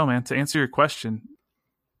 I don't know, man. To answer your question,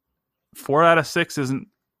 4 out of 6 isn't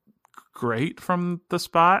great from the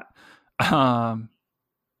spot. I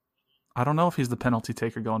don't know if he's the penalty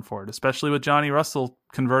taker going forward, especially with Johnny Russell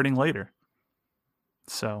converting later.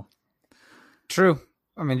 So true.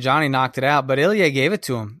 I mean, Johnny knocked it out, but Ilya gave it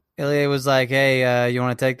to him. Ilya was like, "Hey, you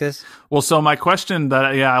want to take this?" Well, so my question that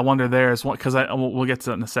I wonder there is because we'll get to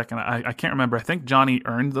that in a second. I can't remember. I think Johnny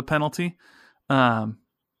earned the penalty.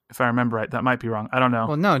 If I remember right, that might be wrong. I don't know.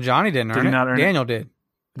 Well, no, Johnny didn't earn it. Daniel did.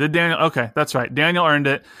 Did Daniel? Okay, that's right. Daniel earned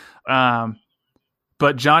it.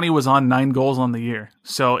 But Johnny was on 9 goals on the year,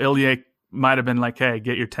 so Ilya might have been like, "Hey,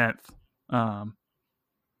 get your 10th,"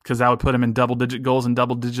 because that would put him in double-digit goals and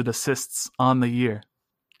double-digit assists on the year.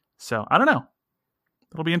 So I don't know.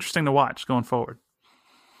 It'll be interesting to watch going forward.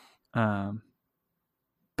 But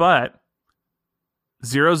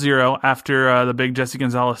 0-0 after the big Jesse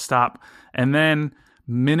Gonzalez stop. And then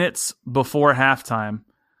minutes before halftime,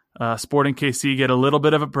 Sporting KC get a little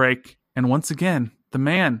bit of a break. And once again, the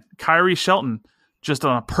man, Kyrie Shelton, just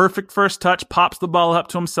on a perfect first touch, pops the ball up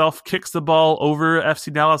to himself, kicks the ball over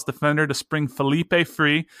FC Dallas defender to spring Felipe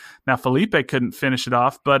free. Now, Felipe couldn't finish it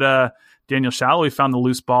off, but Daniel Shallowy found the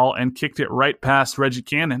loose ball and kicked it right past Reggie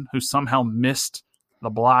Cannon, who somehow missed the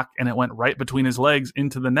block, and it went right between his legs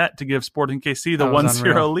into the net to give Sporting KC the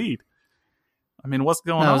 1-0 lead. I mean, what's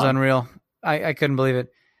going on? That was unreal. I couldn't believe it.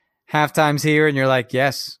 Halftime's here, and you're like,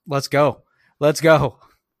 yes, let's go. Let's go.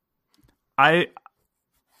 I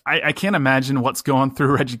can't imagine what's going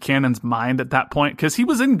through Reggie Cannon's mind at that point, because he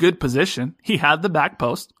was in good position. He had the back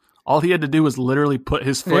post. All he had to do was literally put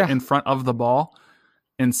his foot in front of the ball,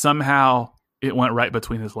 and somehow it went right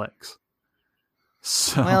between his legs.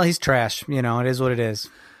 So, well, he's trash. You know, it is what it is.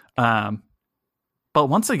 But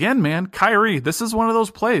once again, man, Kyrie, this is one of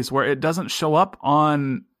those plays where it doesn't show up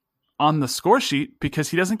on the score sheet because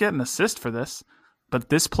he doesn't get an assist for this. But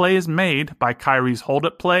this play is made by Kyrie's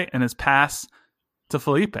hold-up play and his pass to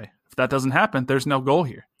Felipe. If that doesn't happen, there's no goal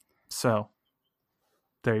here. So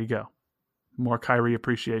there you go. More Kyrie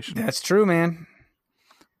appreciation. That's true, man.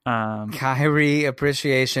 Kyrie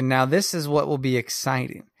appreciation. Now, this is what will be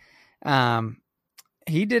exciting.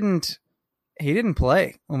 He didn't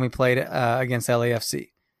play when we played against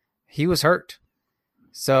LAFC. He was hurt.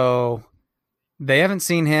 So they haven't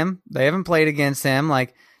seen him. They haven't played against him.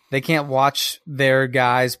 Like, they can't watch their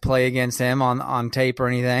guys play against him on tape or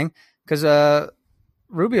anything because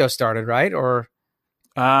Rubio started, right? Or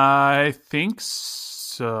I think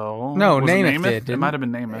so. No, Namath did. It might have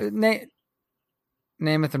been Namath.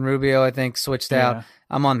 Namath and Rubio, I think, switched out.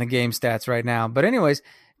 I'm on the game stats right now. But anyways,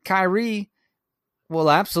 Kyrie will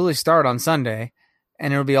absolutely start on Sunday,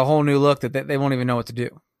 and it'll be a whole new look that they won't even know what to do.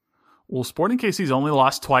 Well, Sporting KC's only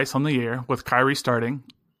lost twice on the year with Kyrie starting.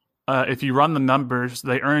 If you run the numbers,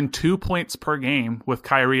 they earn 2 points per game with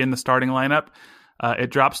Kyrie in the starting lineup. It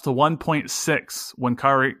drops to 1.6 when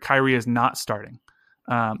Kyrie is not starting.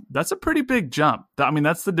 That's a pretty big jump. I mean,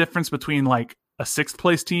 that's the difference between like a 6th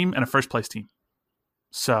place team and a 1st place team.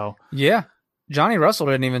 So yeah, Johnny Russell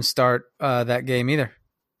didn't even start that game either.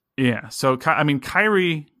 Yeah, so I mean,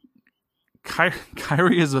 Kyrie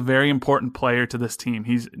is a very important player to this team.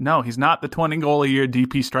 He's not the 20 goal a year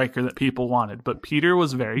DP striker that people wanted, but Peter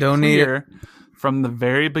was very clear from the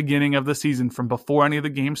very beginning of the season, from before any of the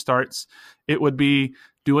game starts, it would be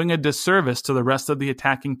doing a disservice to the rest of the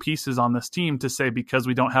attacking pieces on this team to say because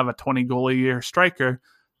we don't have a 20 goal a year striker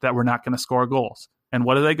that we're not going to score goals. And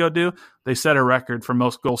what do they go do? They set a record for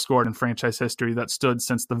most goals scored in franchise history that stood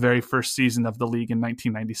since the very first season of the league in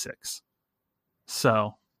 1996.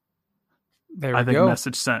 So there we I think go.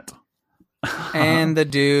 Message sent. And the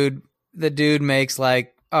dude makes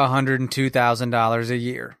like $102,000 a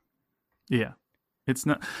year. Yeah. It's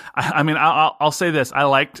not. I mean, I'll say this. I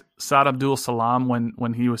liked Saad Abdul Salam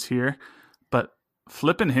when he was here, but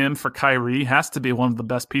flipping him for Kyrie has to be one of the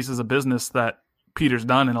best pieces of business that Peter's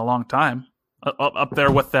done in a long time. Up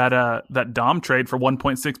there with that Dom trade for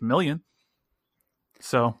 $1.6 million.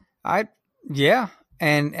 So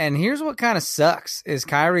and here's what kind of sucks is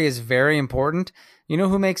Kyrie is very important. You know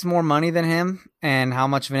who makes more money than him and how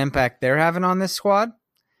much of an impact they're having on this squad?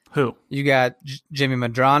 Who? You got Jimmy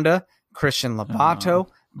Madronda, Christian Lobato,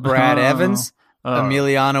 Brad Evans,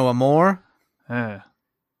 Emiliano Amor.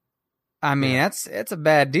 I mean, it's a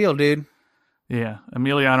bad deal, dude. Yeah,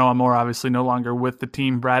 Emiliano Amor obviously no longer with the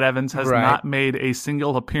team. Brad Evans has not made a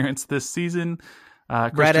single appearance this season.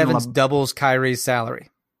 Brad Evans doubles Kyrie's salary.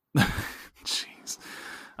 Jeez.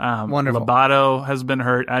 Wonderful. Lobato has been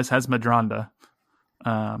hurt, as has Madronda.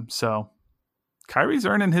 So Kyrie's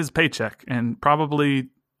earning his paycheck, and probably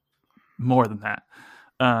more than that.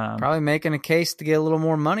 Probably making a case to get a little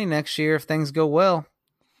more money next year if things go well.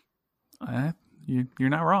 You're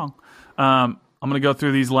not wrong. I'm going to go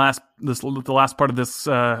through the last part of this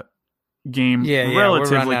game relatively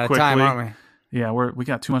we're running out quickly. of time, aren't we? Yeah, we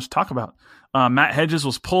got too much to talk about. Matt Hedges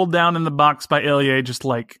was pulled down in the box by Ilya just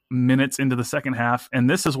like minutes into the second half, and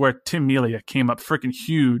this is where Tim Melia came up freaking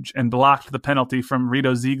huge and blocked the penalty from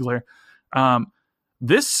Rito Ziegler.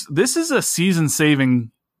 This is a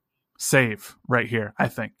season-saving save right here, I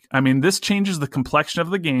think. I mean, this changes the complexion of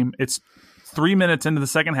the game. It's 3 minutes into the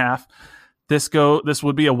second half. This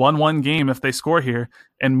would be a 1-1 game if they score here,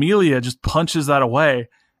 and Melia just punches that away.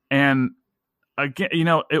 And again,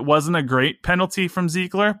 it wasn't a great penalty from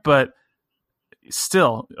Ziegler, but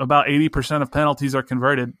still, about 80% of penalties are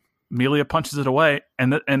converted. Melia punches it away,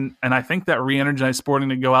 and I think that re-energized Sporting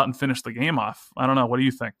to go out and finish the game off. I don't know. What do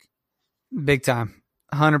you think? Big time.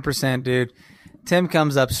 100%, dude. Tim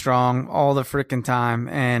comes up strong all the freaking time,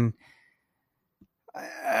 and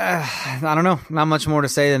I don't know. Not much more to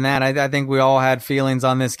say than that. I think we all had feelings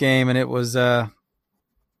on this game, and it was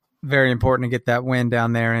very important to get that win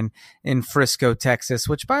down there in Frisco, Texas,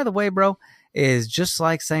 which, by the way, bro, is just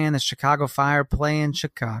like saying the Chicago Fire play in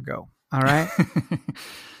Chicago. All right?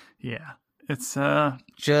 Yeah. It's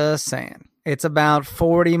just saying. It's about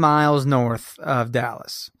 40 miles north of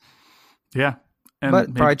Dallas. Yeah.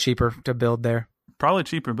 But probably cheaper to build there. Probably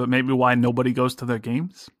cheaper, but maybe why nobody goes to their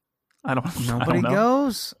games? Nobody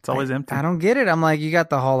goes. It's always empty. I don't get it. I'm like, you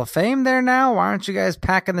got the Hall of Fame there now. Why aren't you guys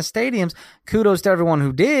packing the stadiums? Kudos to everyone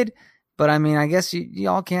who did. But, I mean, I guess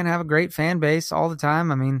y'all can't have a great fan base all the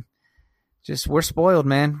time. I mean, we're spoiled,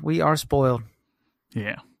 man. We are spoiled.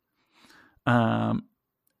 Yeah.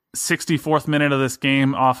 64th minute of this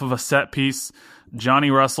game, off of a set piece,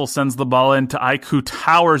 Johnny Russell sends the ball in to Ike, who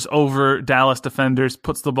towers over Dallas defenders,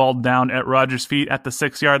 puts the ball down at Rogers' feet at the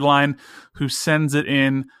 6-yard line, who sends it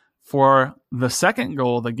in for the second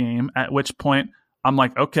goal of the game, at which point I'm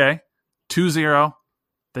like, okay, 2-0.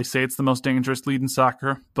 They say it's the most dangerous lead in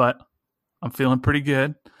soccer, but I'm feeling pretty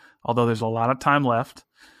good, although there's a lot of time left.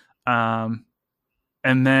 And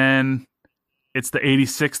then it's the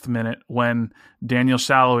 86th minute when Daniel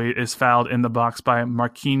Shallowy is fouled in the box by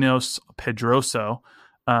Marquinhos Pedroso.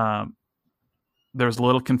 There's a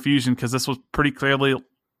little confusion because this was pretty clearly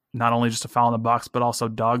not only just a foul in the box, but also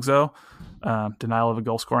Dogzo, denial of a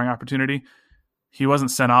goal-scoring opportunity. He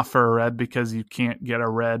wasn't sent off for a red because you can't get a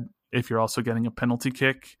red if you're also getting a penalty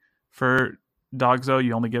kick for Dogzo.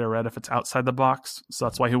 You only get a red if it's outside the box, so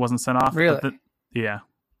that's why he wasn't sent off. Really? Yeah.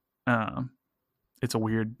 It's a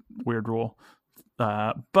weird rule.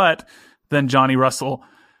 But then Johnny Russell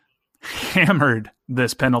hammered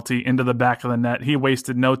this penalty into the back of the net. He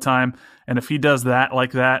wasted no time, and if he does that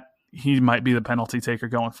like that, he might be the penalty taker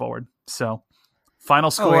going forward. So, final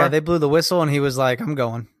score. Oh, yeah, they blew the whistle, and he was like, I'm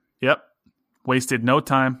going. Yep. Wasted no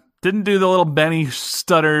time. Didn't do the little Benny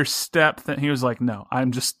stutter step. He was like, no,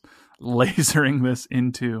 I'm just lasering this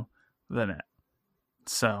into the net.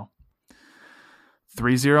 So,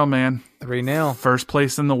 3-0, man. 3-0. First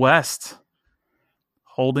place in the West.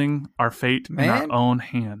 Holding our fate in our own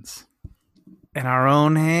hands. In our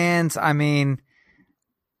own hands. I mean,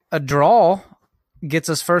 a draw gets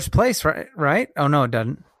us first place, right? Oh, no, it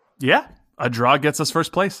doesn't. Yeah, a draw gets us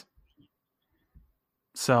first place.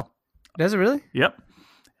 So. Does it really? Yep.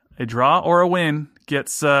 A draw or a win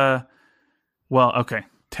gets,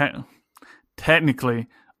 technically,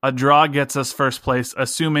 a draw gets us first place,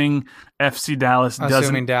 assuming FC Dallas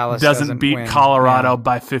doesn't beat win. Colorado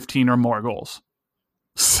by 15 or more goals.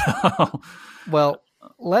 So, well,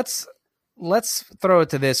 let's throw it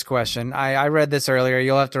to this question. I read this earlier.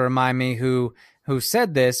 You'll have to remind me who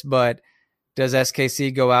said this, but does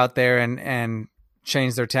SKC go out there and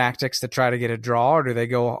change their tactics to try to get a draw, or do they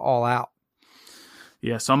go all out?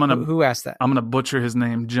 Yeah, so I'm gonna. Who asked that? I'm gonna butcher his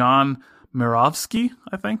name. John Mirovsky,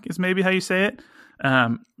 I think is maybe how you say it.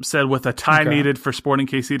 Said with a tie needed for Sporting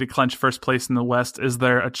KC to clinch first place in the West, is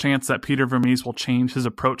there a chance that Peter Vermees will change his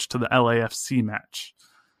approach to the LAFC match?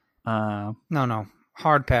 No.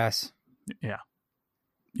 Hard pass.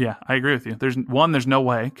 Yeah, I agree with you. There's no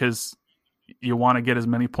way, because you want to get as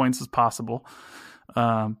many points as possible.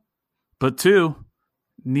 But two,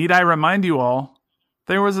 need I remind you all,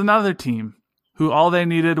 there was another team who all they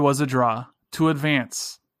needed was a draw to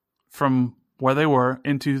advance from where they were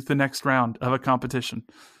into the next round of a competition.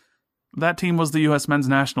 That team was the U.S. men's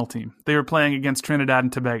national team. They were playing against Trinidad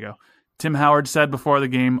and Tobago. Tim Howard said before the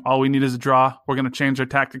game, all we need is a draw. We're going to change our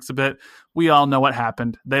tactics a bit. We all know what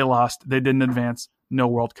happened. They lost. They didn't advance. No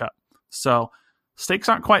World Cup. So stakes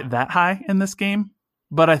aren't quite that high in this game,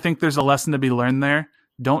 but I think there's a lesson to be learned there.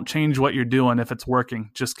 Don't change what you're doing if it's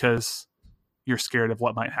working just because you're scared of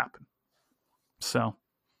what might happen. So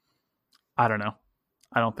I don't know.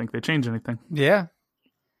 I don't think they change anything. Yeah.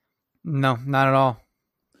 No, not at all.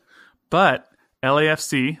 But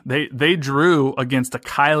LAFC, they drew against a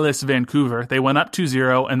Kylus Vancouver. They went up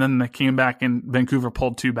 2-0, and then they came back, and Vancouver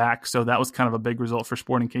pulled 2 back. So that was kind of a big result for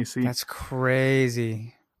Sporting KC. That's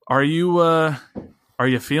crazy. Are you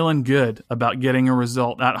feeling good about getting a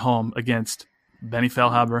result at home against Benny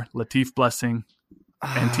Feilhaber, Latif Blessing,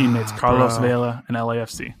 and teammates Carlos Vela and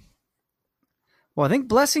LAFC? Well, I think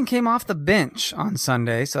Blessing came off the bench on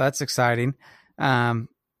Sunday, so that's exciting.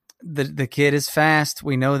 The kid is fast,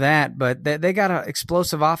 we know that, but they got an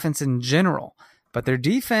explosive offense in general. But their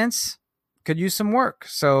defense could use some work,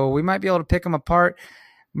 so we might be able to pick them apart.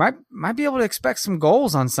 Might be able to expect some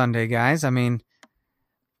goals on Sunday, guys. I mean,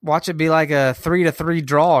 watch it be like a 3-3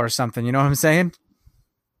 draw or something. You know what I'm saying?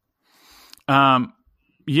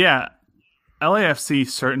 Yeah. LAFC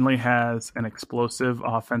certainly has an explosive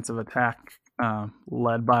offensive attack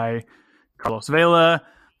led by Carlos Vela.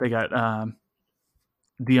 They got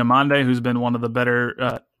Diamande, who's been one of the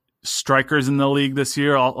better strikers in the league this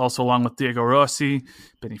year, also along with Diego Rossi,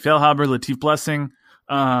 Benny Feilhaber, Latif Blessing.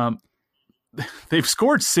 They've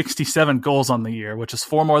scored 67 goals on the year, which is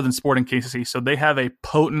 4 more than Sporting KC. So they have a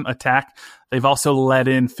potent attack. They've also let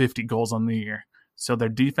in 50 goals on the year. So their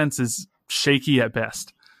defense is shaky at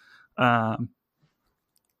best. I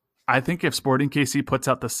think if Sporting KC puts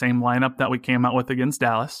out the same lineup that we came out with against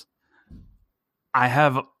Dallas, I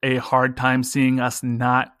have a hard time seeing us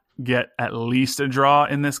not get at least a draw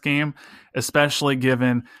in this game, especially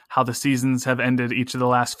given how the seasons have ended each of the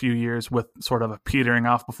last few years with sort of a petering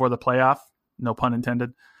off before the playoff. No pun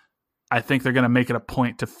intended. I think they're going to make it a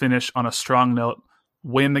point to finish on a strong note,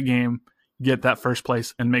 win the game, get that first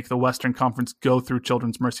place, and make the Western Conference go through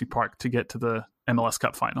Children's Mercy Park to get to the MLS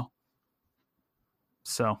Cup final.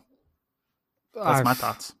 So that's my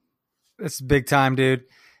thoughts. It's big time, dude.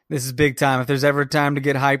 This is big time. If there's ever a time to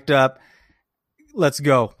get hyped up, let's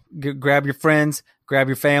go. Grab your friends, grab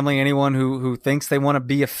your family, anyone who thinks they want to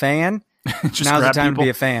be a fan. Now's the time to be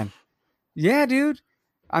a fan. Yeah, dude.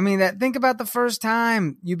 I mean, think about the first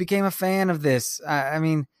time you became a fan of this. I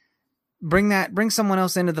mean, bring someone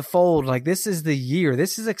else into the fold. Like, this is the year.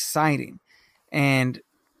 This is exciting. And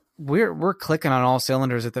we're clicking on all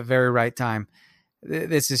cylinders at the very right time.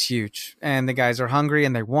 This is huge. And the guys are hungry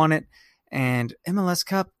and they want it. And MLS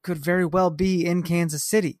Cup could very well be in Kansas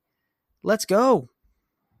City. Let's go.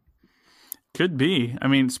 Could be. I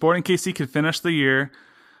mean, Sporting KC could finish the year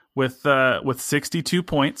with 62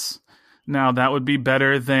 points. Now, that would be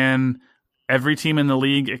better than every team in the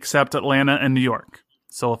league except Atlanta and New York.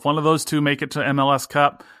 So if one of those two make it to MLS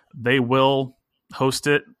Cup, they will host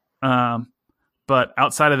it. But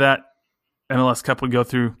outside of that, MLS Cup would go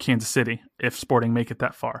through Kansas City if Sporting make it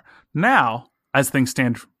that far. Now, as things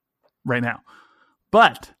stand right now.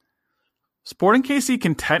 But Sporting KC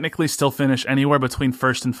can technically still finish anywhere between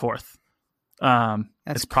first and fourth.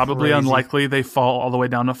 It's probably crazy. Unlikely they fall all the way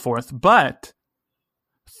down to fourth, but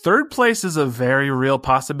third place is a very real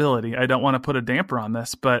possibility. I don't want to put a damper on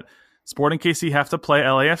this, but Sporting KC have to play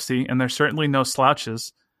LAFC, and there's certainly no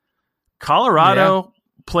slouches. Colorado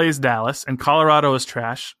plays Dallas, and Colorado is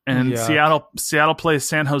trash, and Seattle plays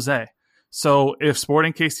San Jose. So if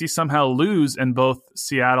Sporting KC somehow lose and both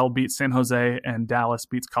Seattle beats San Jose and Dallas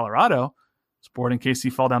beats Colorado, Sporting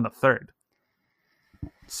KC fall down to third.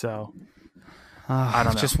 So I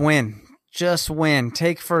don't know. Just win.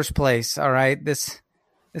 Take first place. All right. This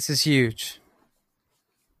is huge.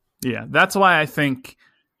 Yeah, that's why I think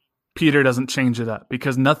Peter doesn't change it up,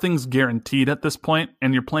 because nothing's guaranteed at this point,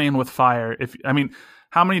 and you're playing with fire.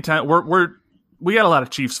 How many times we got a lot of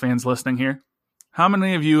Chiefs fans listening here. How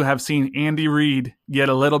many of you have seen Andy Reid get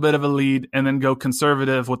a little bit of a lead and then go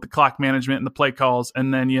conservative with the clock management and the play calls,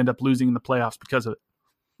 and then you end up losing in the playoffs because of it?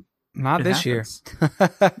 Not this year.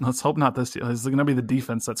 Let's hope not this year. It's going to be the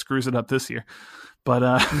defense that screws it up this year.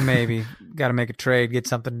 But maybe got to make a trade, get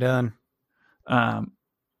something done. But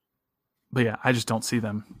yeah, I just don't see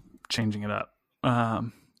them changing it up. I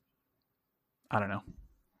don't know.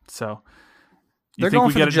 So they're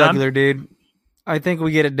going for the jugular, dude. I think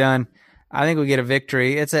we get it done. I think we get a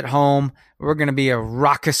victory. It's at home. We're going to be a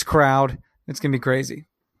raucous crowd. It's going to be crazy.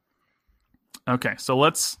 Okay, so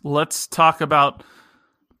let's talk about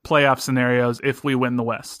playoff scenarios if we win the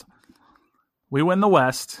West. We win the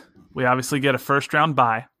West. We obviously get a first-round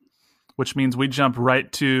bye, which means we jump right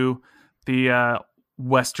to the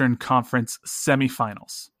Western Conference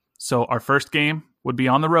semifinals. So our first game would be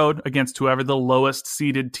on the road against whoever the lowest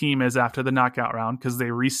seeded team is after the knockout round, because they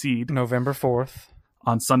reseed. November 4th.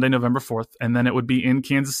 On Sunday, November 4th. And then it would be in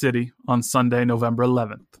Kansas City on Sunday, November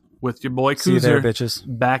 11th. with your boy See you there, Kuzer bitches.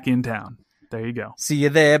 back in town. There you go. See you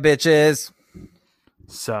there, bitches.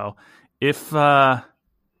 So if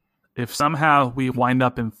somehow we wind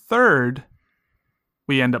up in third,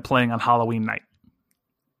 we end up playing on Halloween night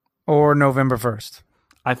or November 1st.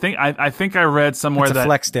 I think I read somewhere it's a that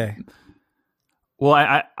flex day. Well,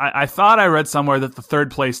 I thought I read somewhere that the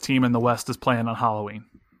third place team in the West is playing on Halloween.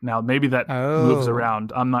 Now, maybe that moves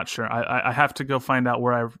around. I'm not sure. I have to go find out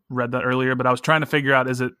where I read that earlier, but I was trying to figure out,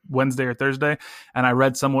 is it Wednesday or Thursday? And I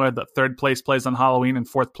read somewhere that third place plays on Halloween and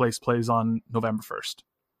fourth place plays on November 1st.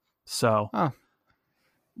 So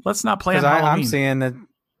let's not play on Halloween. I'm seeing that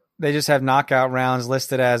they just have knockout rounds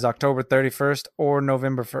listed as October 31st or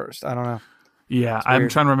November 1st. I don't know. Yeah, I'm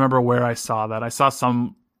trying to remember where I saw that. I saw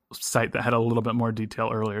some site that had a little bit more detail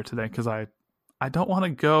earlier today because I don't want to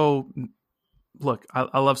go... Look,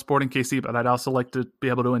 I love Sporting KC, but I'd also like to be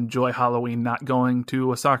able to enjoy Halloween not going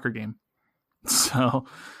to a soccer game. So,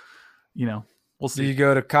 we'll see. Do you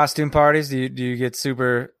go to costume parties? Do you get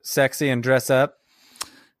super sexy and dress up?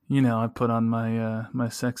 I put on my my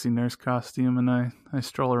sexy nurse costume and I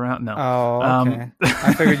stroll around. No. Oh, okay.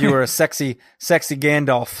 I figured you were a sexy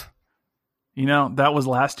Gandalf. That was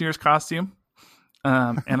last year's costume,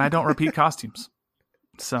 and I don't repeat costumes.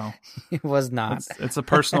 So it was not. It's a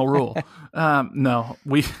personal rule. No,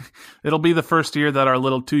 it'll be the first year that our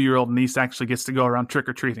little 2-year-old niece actually gets to go around trick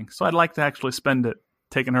or treating. So I'd like to actually spend it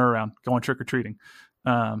taking her around going trick or treating.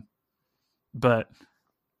 But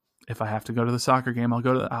if I have to go to the soccer game,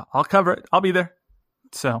 I'll cover it. I'll be there.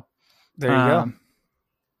 So there you go.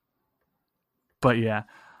 But yeah,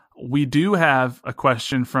 we do have a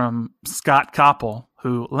question from Scott Koppel,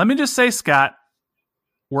 who, let me just say, Scott,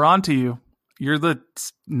 we're on to you. You're the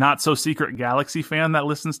not so secret Galaxy fan that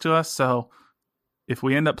listens to us. So if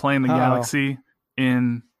we end up playing the Galaxy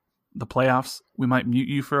in the playoffs, we might mute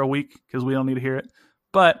you for a week because we don't need to hear it.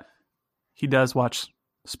 But he does watch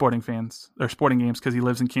sporting games because he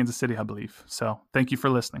lives in Kansas City, I believe. So thank you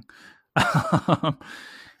for listening.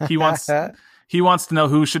 He wants to know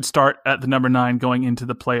who should start at the number 9 going into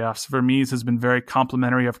the playoffs. Vermees has been very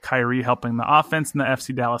complimentary of Kyrie helping the offense in the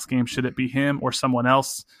FC Dallas game. Should it be him or someone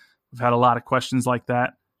else? We've had a lot of questions like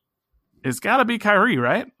that. It's got to be Kyrie,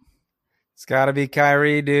 right? It's got to be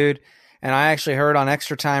Kyrie, dude. And I actually heard on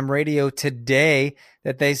Extra Time Radio today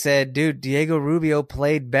that they said, dude, Diego Rubio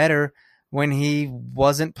played better when he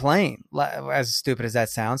wasn't playing. As stupid as that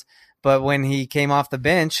sounds. But when he came off the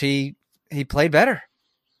bench, he played better.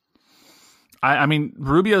 I mean,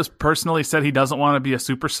 Rubio's personally said he doesn't want to be a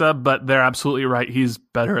super sub, but they're absolutely right. He's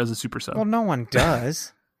better as a super sub. Well, no one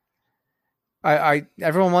does.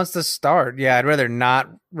 Everyone wants to start. Yeah, I'd rather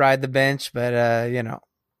not ride the bench, but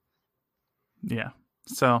Yeah.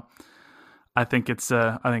 So I think it's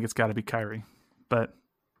got to be Kyrie. But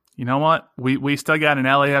you know what? We still got an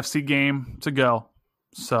LAFC game to go.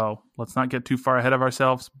 So let's not get too far ahead of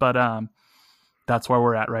ourselves, but that's where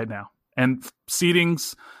we're at right now. And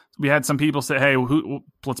seedings, we had some people say, "Hey,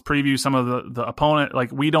 let's preview some of the opponent."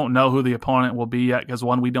 Like, we don't know who the opponent will be yet because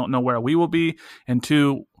 1, we don't know where we will be, and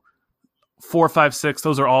 2, 4, 5, 6,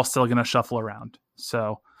 those are all still going to shuffle around.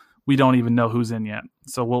 So we don't even know who's in yet.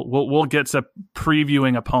 So we'll get to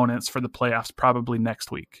previewing opponents for the playoffs probably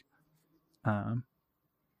next week. But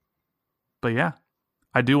yeah,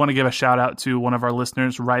 I do want to give a shout out to one of our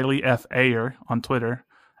listeners, Riley F. Ayer on Twitter,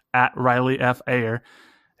 at Riley F. Ayer.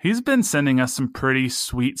 He's been sending us some pretty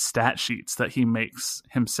sweet stat sheets that he makes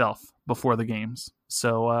himself before the games.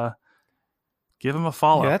 So give him a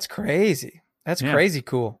follow. Yeah, that's crazy. That's crazy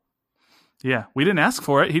cool. Yeah, we didn't ask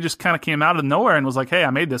for it. He just kind of came out of nowhere and was like, "Hey, I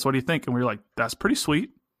made this. What do you think?" And we were like, "That's pretty sweet."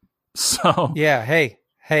 So yeah, hey,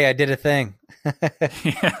 I did a thing.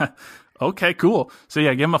 Yeah. Okay, cool. So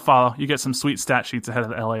yeah, give him a follow. You get some sweet stat sheets ahead of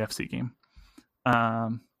the LAFC game.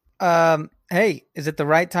 Hey, is it the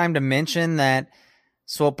right time to mention that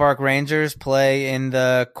Swope Park Rangers play in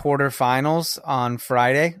the quarterfinals on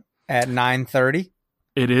Friday at 9:30?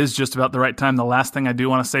 It is just about the right time. The last thing I do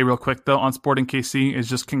want to say real quick, though, on Sporting KC is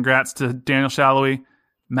just congrats to Daniel Shallowy,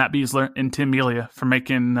 Matt Beasler, and Tim Melia for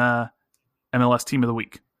making MLS Team of the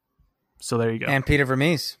Week. So there you go. And Peter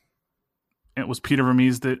Vermees. It was Peter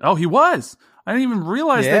Vermees that... Oh, he was! I didn't even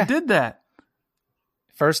realize they did that.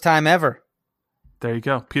 First time ever. There you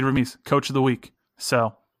go. Peter Vermees, Coach of the Week.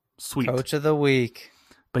 So, sweet. Coach of the Week.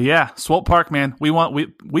 But yeah, Swope Park, man. We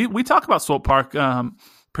talk about Swope Park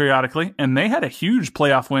periodically, and they had a huge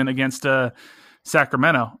playoff win against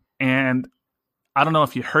Sacramento. And I don't know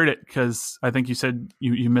if you heard it because I think you said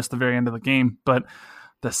you missed the very end of the game, but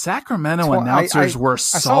the Sacramento announcers were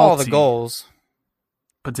salty. I saw all the goals.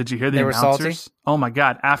 But did you hear the announcers? Oh my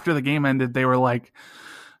God. After the game ended, they were like,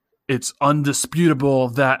 it's undisputable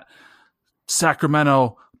that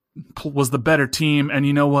Sacramento was the better team, and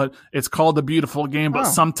you know what? It's called a beautiful game, but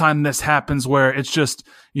sometimes this happens where it's just,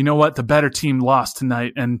 you know what? The better team lost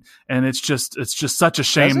tonight, and it's just such a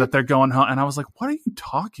shame that they're going home. And I was like, what are you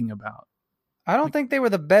talking about? I don't think they were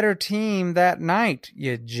the better team that night,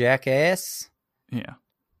 you jackass. Yeah.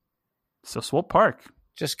 So Swope Park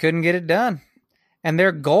just couldn't get it done. And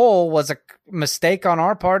their goal was a mistake on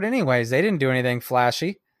our part anyways. They didn't do anything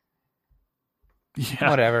flashy.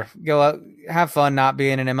 Yeah. Whatever. Go out, have fun not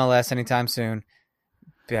being in MLS anytime soon.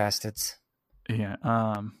 Bastards. Yeah.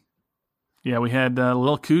 Yeah, we had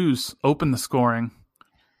Lil Kuz open the scoring.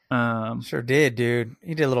 Sure did, dude.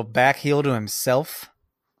 He did a little back heel to himself.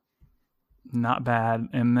 Not bad.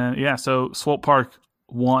 And then, yeah, so Swope Park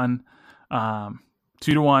won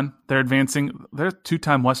 2-1. They're advancing. They're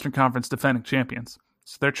 2-time Western Conference defending champions.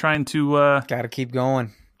 So they're trying to... Got to keep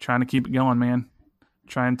going. Trying to keep it going, man.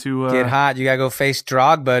 Trying to... Get hot. You got to go face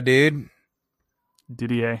Drogba, dude.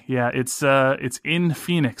 Didier. Yeah, it's in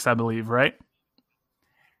Phoenix, I believe, right?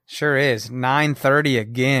 Sure is. 9:30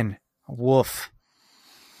 again. Woof.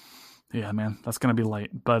 Yeah, man. That's going to be late.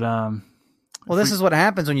 But... Well, this is what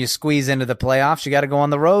happens when you squeeze into the playoffs. You got to go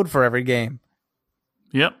on the road for every game.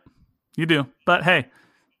 Yep, you do. But hey,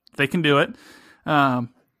 they can do it. Juan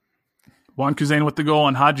Kuzain with the goal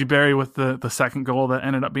and Haji Berry with the second goal that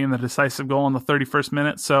ended up being the decisive goal in the 31st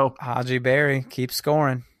minute. So Haji Berry, keep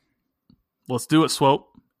scoring. Let's do it, Swope.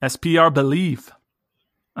 SPR believe.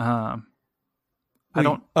 The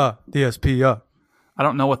SPR. I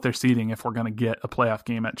don't know what they're seeding if we're going to get a playoff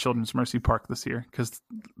game at Children's Mercy Park this year, because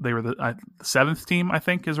they were the seventh team, I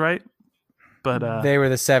think, is right. But they were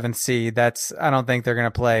the 7th seed. I don't think they're going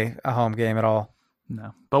to play a home game at all.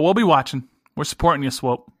 No, but we'll be watching. We're supporting you,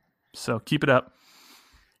 Swope. So keep it up.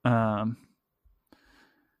 And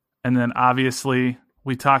then obviously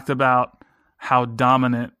we talked about how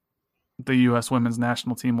dominant the U.S. women's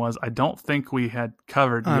national team was. I don't think we had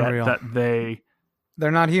covered yet that they're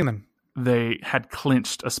not human. They had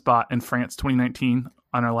clinched a spot in France 2019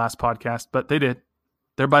 on our last podcast, but they did.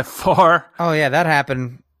 They're by far. Oh yeah, that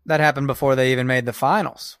happened. That happened before they even made the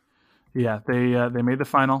finals. Yeah, they made the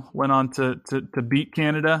final. Went on to beat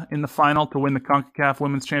Canada in the final to win the CONCACAF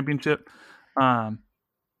Women's Championship.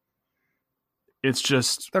 It's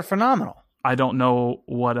just they're phenomenal. I don't know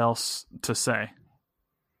what else to say,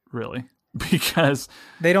 really, because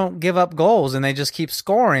they don't give up goals and they just keep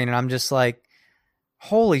scoring. And I'm just like,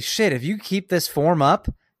 holy shit, if you keep this form up,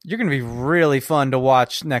 you're going to be really fun to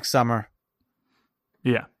watch next summer.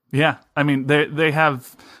 Yeah. Yeah. I mean, they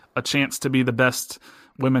have a chance to be the best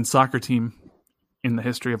women's soccer team in the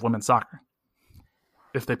history of women's soccer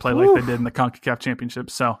if they play like they did in the CONCACAF Championship.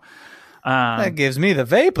 So that gives me the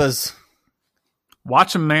vapors.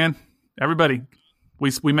 Watch them, man. Everybody.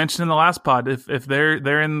 We mentioned in the last pod, if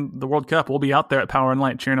they're in the World Cup, we'll be out there at Power and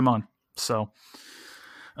Light cheering them on. So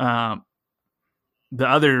the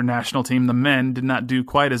other national team, the men, did not do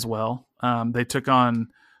quite as well. They took on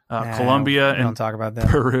Colombia and talk about that.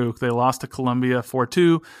 Peru. They lost to Colombia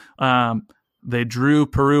 4-2. They drew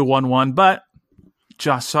Peru 1-1, but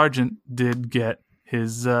Josh Sargent did get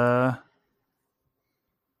his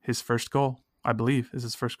first goal, I believe, is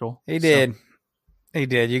his first goal. He did. He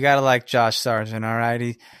did. You got to like Josh Sargent, all right?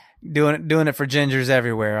 He doing it for gingers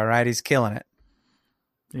everywhere, all right? He's killing it.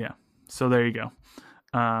 Yeah. So there you go.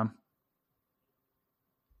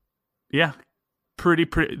 Yeah, pretty.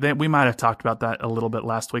 We might have talked about that a little bit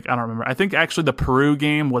last week. I don't remember. I think actually the Peru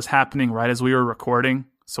game was happening right as we were recording,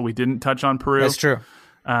 so we didn't touch on Peru. That's true.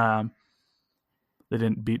 They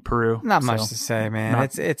didn't beat Peru. Not much to say, man.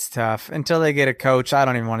 It's tough. Until they get a coach, I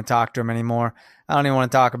don't even want to talk to him anymore. I don't even want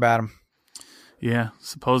to talk about him. Yeah,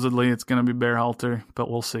 supposedly it's going to be Berhalter, but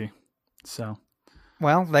we'll see. So,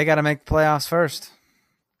 well, they got to make the playoffs first.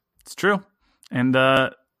 It's true. And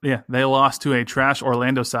yeah, they lost to a trash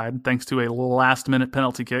Orlando side thanks to a last-second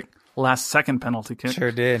penalty kick.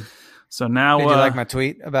 Sure did. So now, did you like my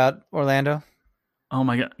tweet about Orlando? Oh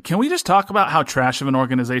my God! Can we just talk about how trash of an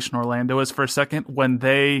organization Orlando is for a second? When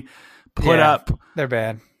they put up, they're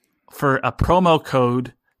bad for a promo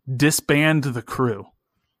code, disband the crew.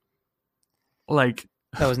 Like,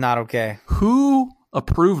 that was not okay. Who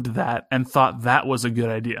approved that and thought that was a good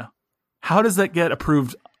idea? How does that get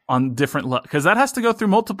approved on different levels? Because that has to go through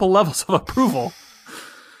multiple levels of approval.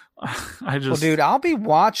 Well, dude, I'll be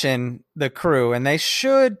watching the crew, and they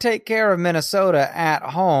should take care of Minnesota at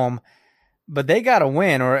home, but they got to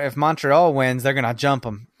win, or if Montreal wins, they're going to jump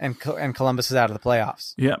them, and Columbus is out of the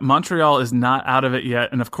playoffs. Yeah, Montreal is not out of it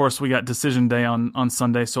yet, and of course we got decision day on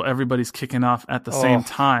Sunday, so everybody's kicking off at the same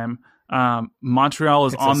time. Montreal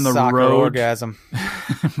is on the road. Orgasm.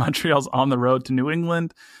 Montreal's on the road to New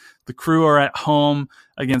England. The Crew are at home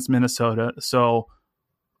against Minnesota. So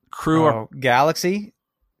Crew are Galaxy.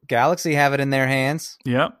 Galaxy have it in their hands.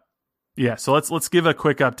 Yep. Yeah. So let's give a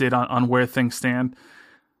quick update on where things stand.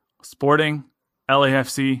 Sporting,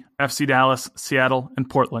 LAFC, FC Dallas, Seattle, and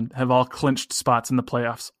Portland have all clinched spots in the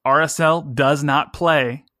playoffs. RSL does not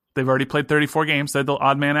play. They've already played 34 games. They're the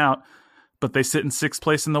odd man out, but they sit in 6th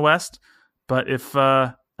place in the West. But if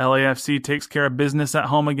LAFC takes care of business at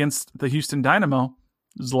home against the Houston Dynamo,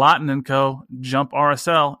 Zlatan and co. jump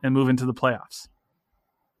RSL and move into the playoffs.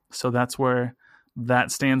 So that's where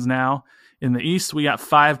that stands now. In the East, we got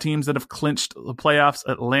 5 teams that have clinched the playoffs: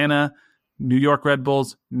 Atlanta, New York Red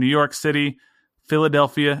Bulls, New York City,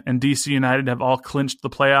 Philadelphia, and DC United have all clinched the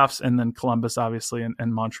playoffs, and then Columbus, obviously,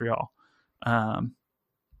 and Montreal.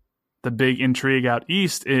 The big intrigue out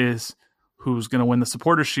East is who's going to win the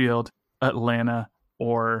Supporters' Shield, Atlanta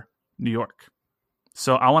or New York.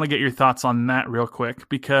 So I want to get your thoughts on that real quick,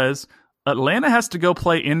 because Atlanta has to go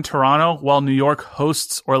play in Toronto while New York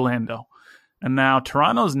hosts Orlando. And now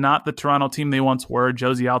Toronto's not the Toronto team they once were.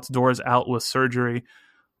 Josie Altidore is out with surgery.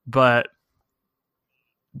 But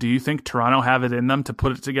do you think Toronto have it in them to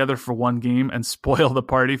put it together for one game and spoil the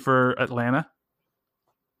party for Atlanta?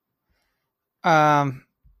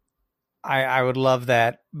 I would love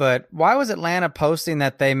that. But why was Atlanta posting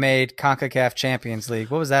that they made CONCACAF Champions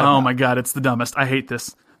League? What was that about? Oh my God, it's the dumbest. I hate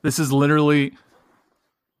this. This is literally...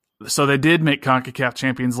 So they did make CONCACAF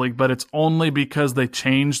Champions League, but it's only because they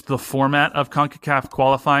changed the format of CONCACAF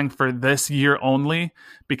qualifying for this year only,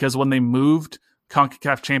 because when they moved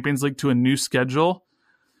CONCACAF Champions League to a new schedule,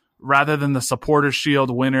 rather than the Supporters'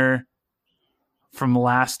 Shield winner from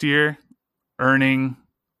last year earning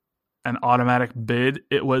an automatic bid,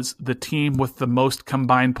 it was the team with the most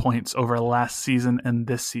combined points over last season and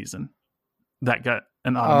this season that got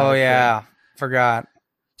an automatic Oh, yeah. bid. Forgot.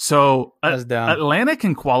 So That's dumb. Atlanta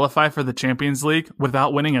can qualify for the Champions League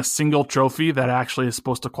without winning a single trophy that actually is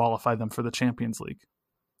supposed to qualify them for the Champions League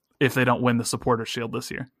if they don't win the Supporters' Shield this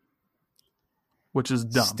year, which is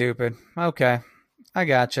dumb. Stupid. Okay. I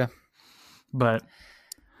gotcha. But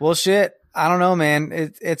well, shit. I don't know, man.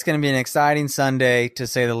 It's going to be an exciting Sunday, to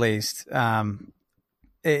say the least. I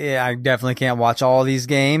definitely can't watch all these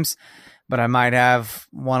games, but I might have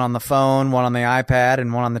one on the phone, one on the iPad,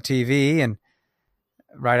 and one on the TV, and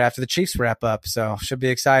right after the Chiefs wrap up. So should be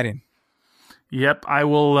exciting. Yep, I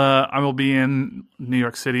will be in New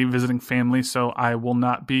York City visiting family, so I will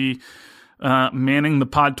not be manning the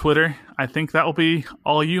pod Twitter. I think that will be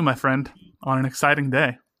all you, my friend, on an exciting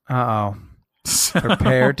day. Uh-oh.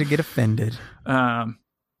 Prepare to get offended. We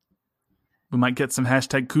might get some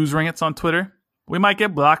hashtag Coos rants on Twitter. We might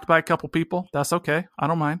get blocked by a couple people. That's okay. I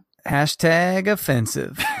don't mind. Hashtag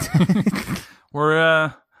offensive.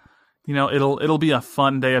 We're it'll be a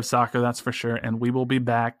fun day of soccer, that's for sure, and we will be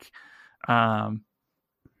back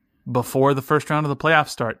before the first round of the playoffs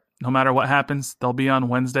start. No matter what happens, they'll be on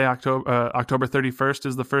Wednesday, October 31st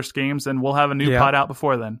is the first games, and we'll have a new pod out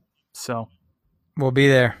before then. So we'll be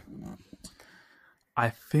there. I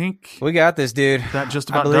think we got this, dude. That just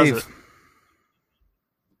about does it.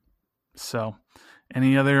 So,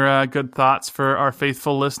 any other good thoughts for our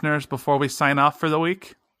faithful listeners before we sign off for the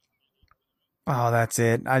week? Oh, that's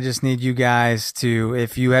it. I just need you guys to,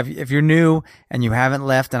 if you're new and you haven't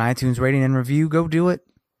left an iTunes rating and review, go do it.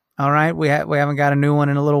 All right, we haven't got a new one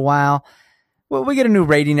in a little while. Well, we get a new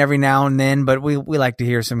rating every now and then, but we like to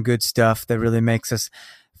hear some good stuff that really makes us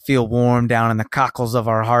feel warm down in the cockles of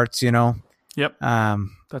our hearts, you know. Yep.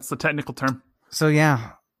 That's the technical term. So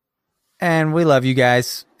yeah, and we love you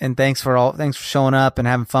guys, and thanks for showing up and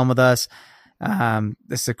having fun with us.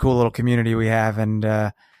 This is a cool little community we have,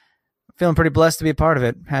 and feeling pretty blessed to be a part of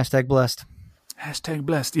it. Hashtag blessed. Hashtag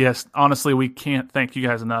blessed. Yes. Honestly, we can't thank you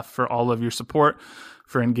guys enough for all of your support,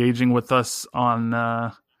 for engaging with us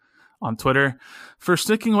on Twitter, for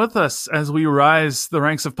sticking with us as we rise the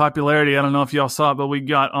ranks of popularity. I don't know if y'all saw it, but we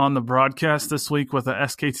got on the broadcast this week with a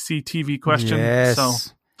SKC TV question. Yes. So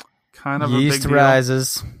kind of Yeast a big deal.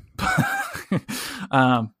 rises.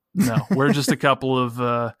 No, we're just a couple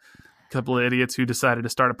of idiots who decided to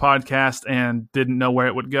start a podcast and didn't know where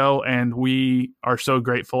it would go. And we are so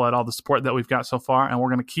grateful at all the support that we've got so far. And we're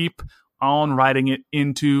going to keep on riding it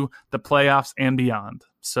into the playoffs and beyond.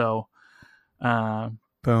 So,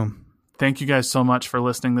 boom. Thank you guys so much for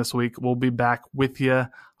listening this week. We'll be back with you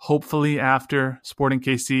hopefully after Sporting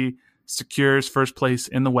KC secures first place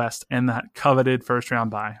in the West and that coveted first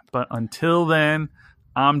round bye. But until then,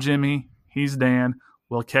 I'm Jimmy. He's Dan.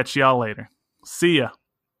 We'll catch y'all later. See ya.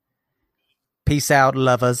 Peace out,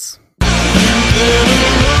 lovers.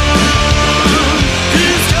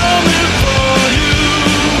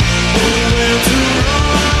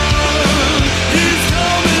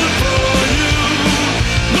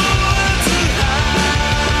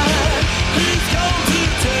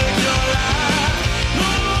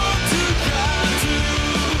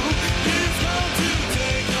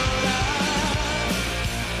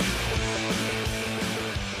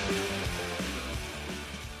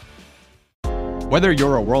 Whether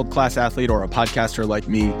you're a world-class athlete or a podcaster like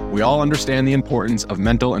me, we all understand the importance of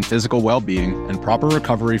mental and physical well-being and proper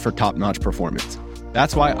recovery for top-notch performance.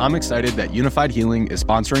 That's why I'm excited that Unified Healing is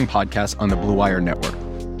sponsoring podcasts on the Blue Wire Network.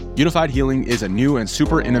 Unified Healing is a new and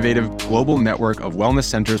super innovative global network of wellness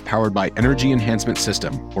centers powered by Energy Enhancement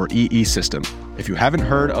System, or EE System. If you haven't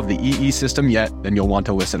heard of the EE System yet, then you'll want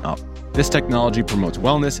to listen up. This technology promotes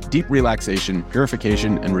wellness, deep relaxation,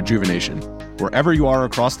 purification, and rejuvenation. Wherever you are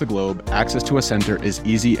across the globe, access to a center is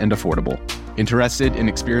easy and affordable. Interested in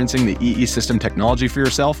experiencing the EE System technology for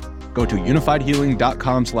yourself? Go to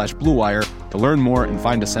unifiedhealing.com/bluewire to learn more and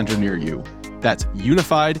find a center near you. That's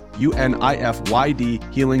unified,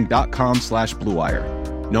 UNIFYD,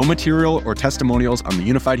 healing.com/bluewire. No material or testimonials on the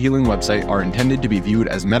Unified Healing website are intended to be viewed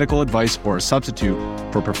as medical advice or a substitute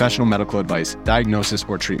for professional medical advice, diagnosis,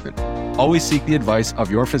 or treatment. Always seek the advice of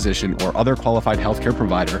your physician or other qualified healthcare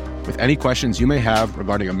provider with any questions you may have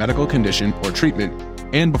regarding a medical condition or treatment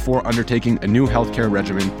and before undertaking a new healthcare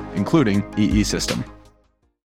regimen, including EE System.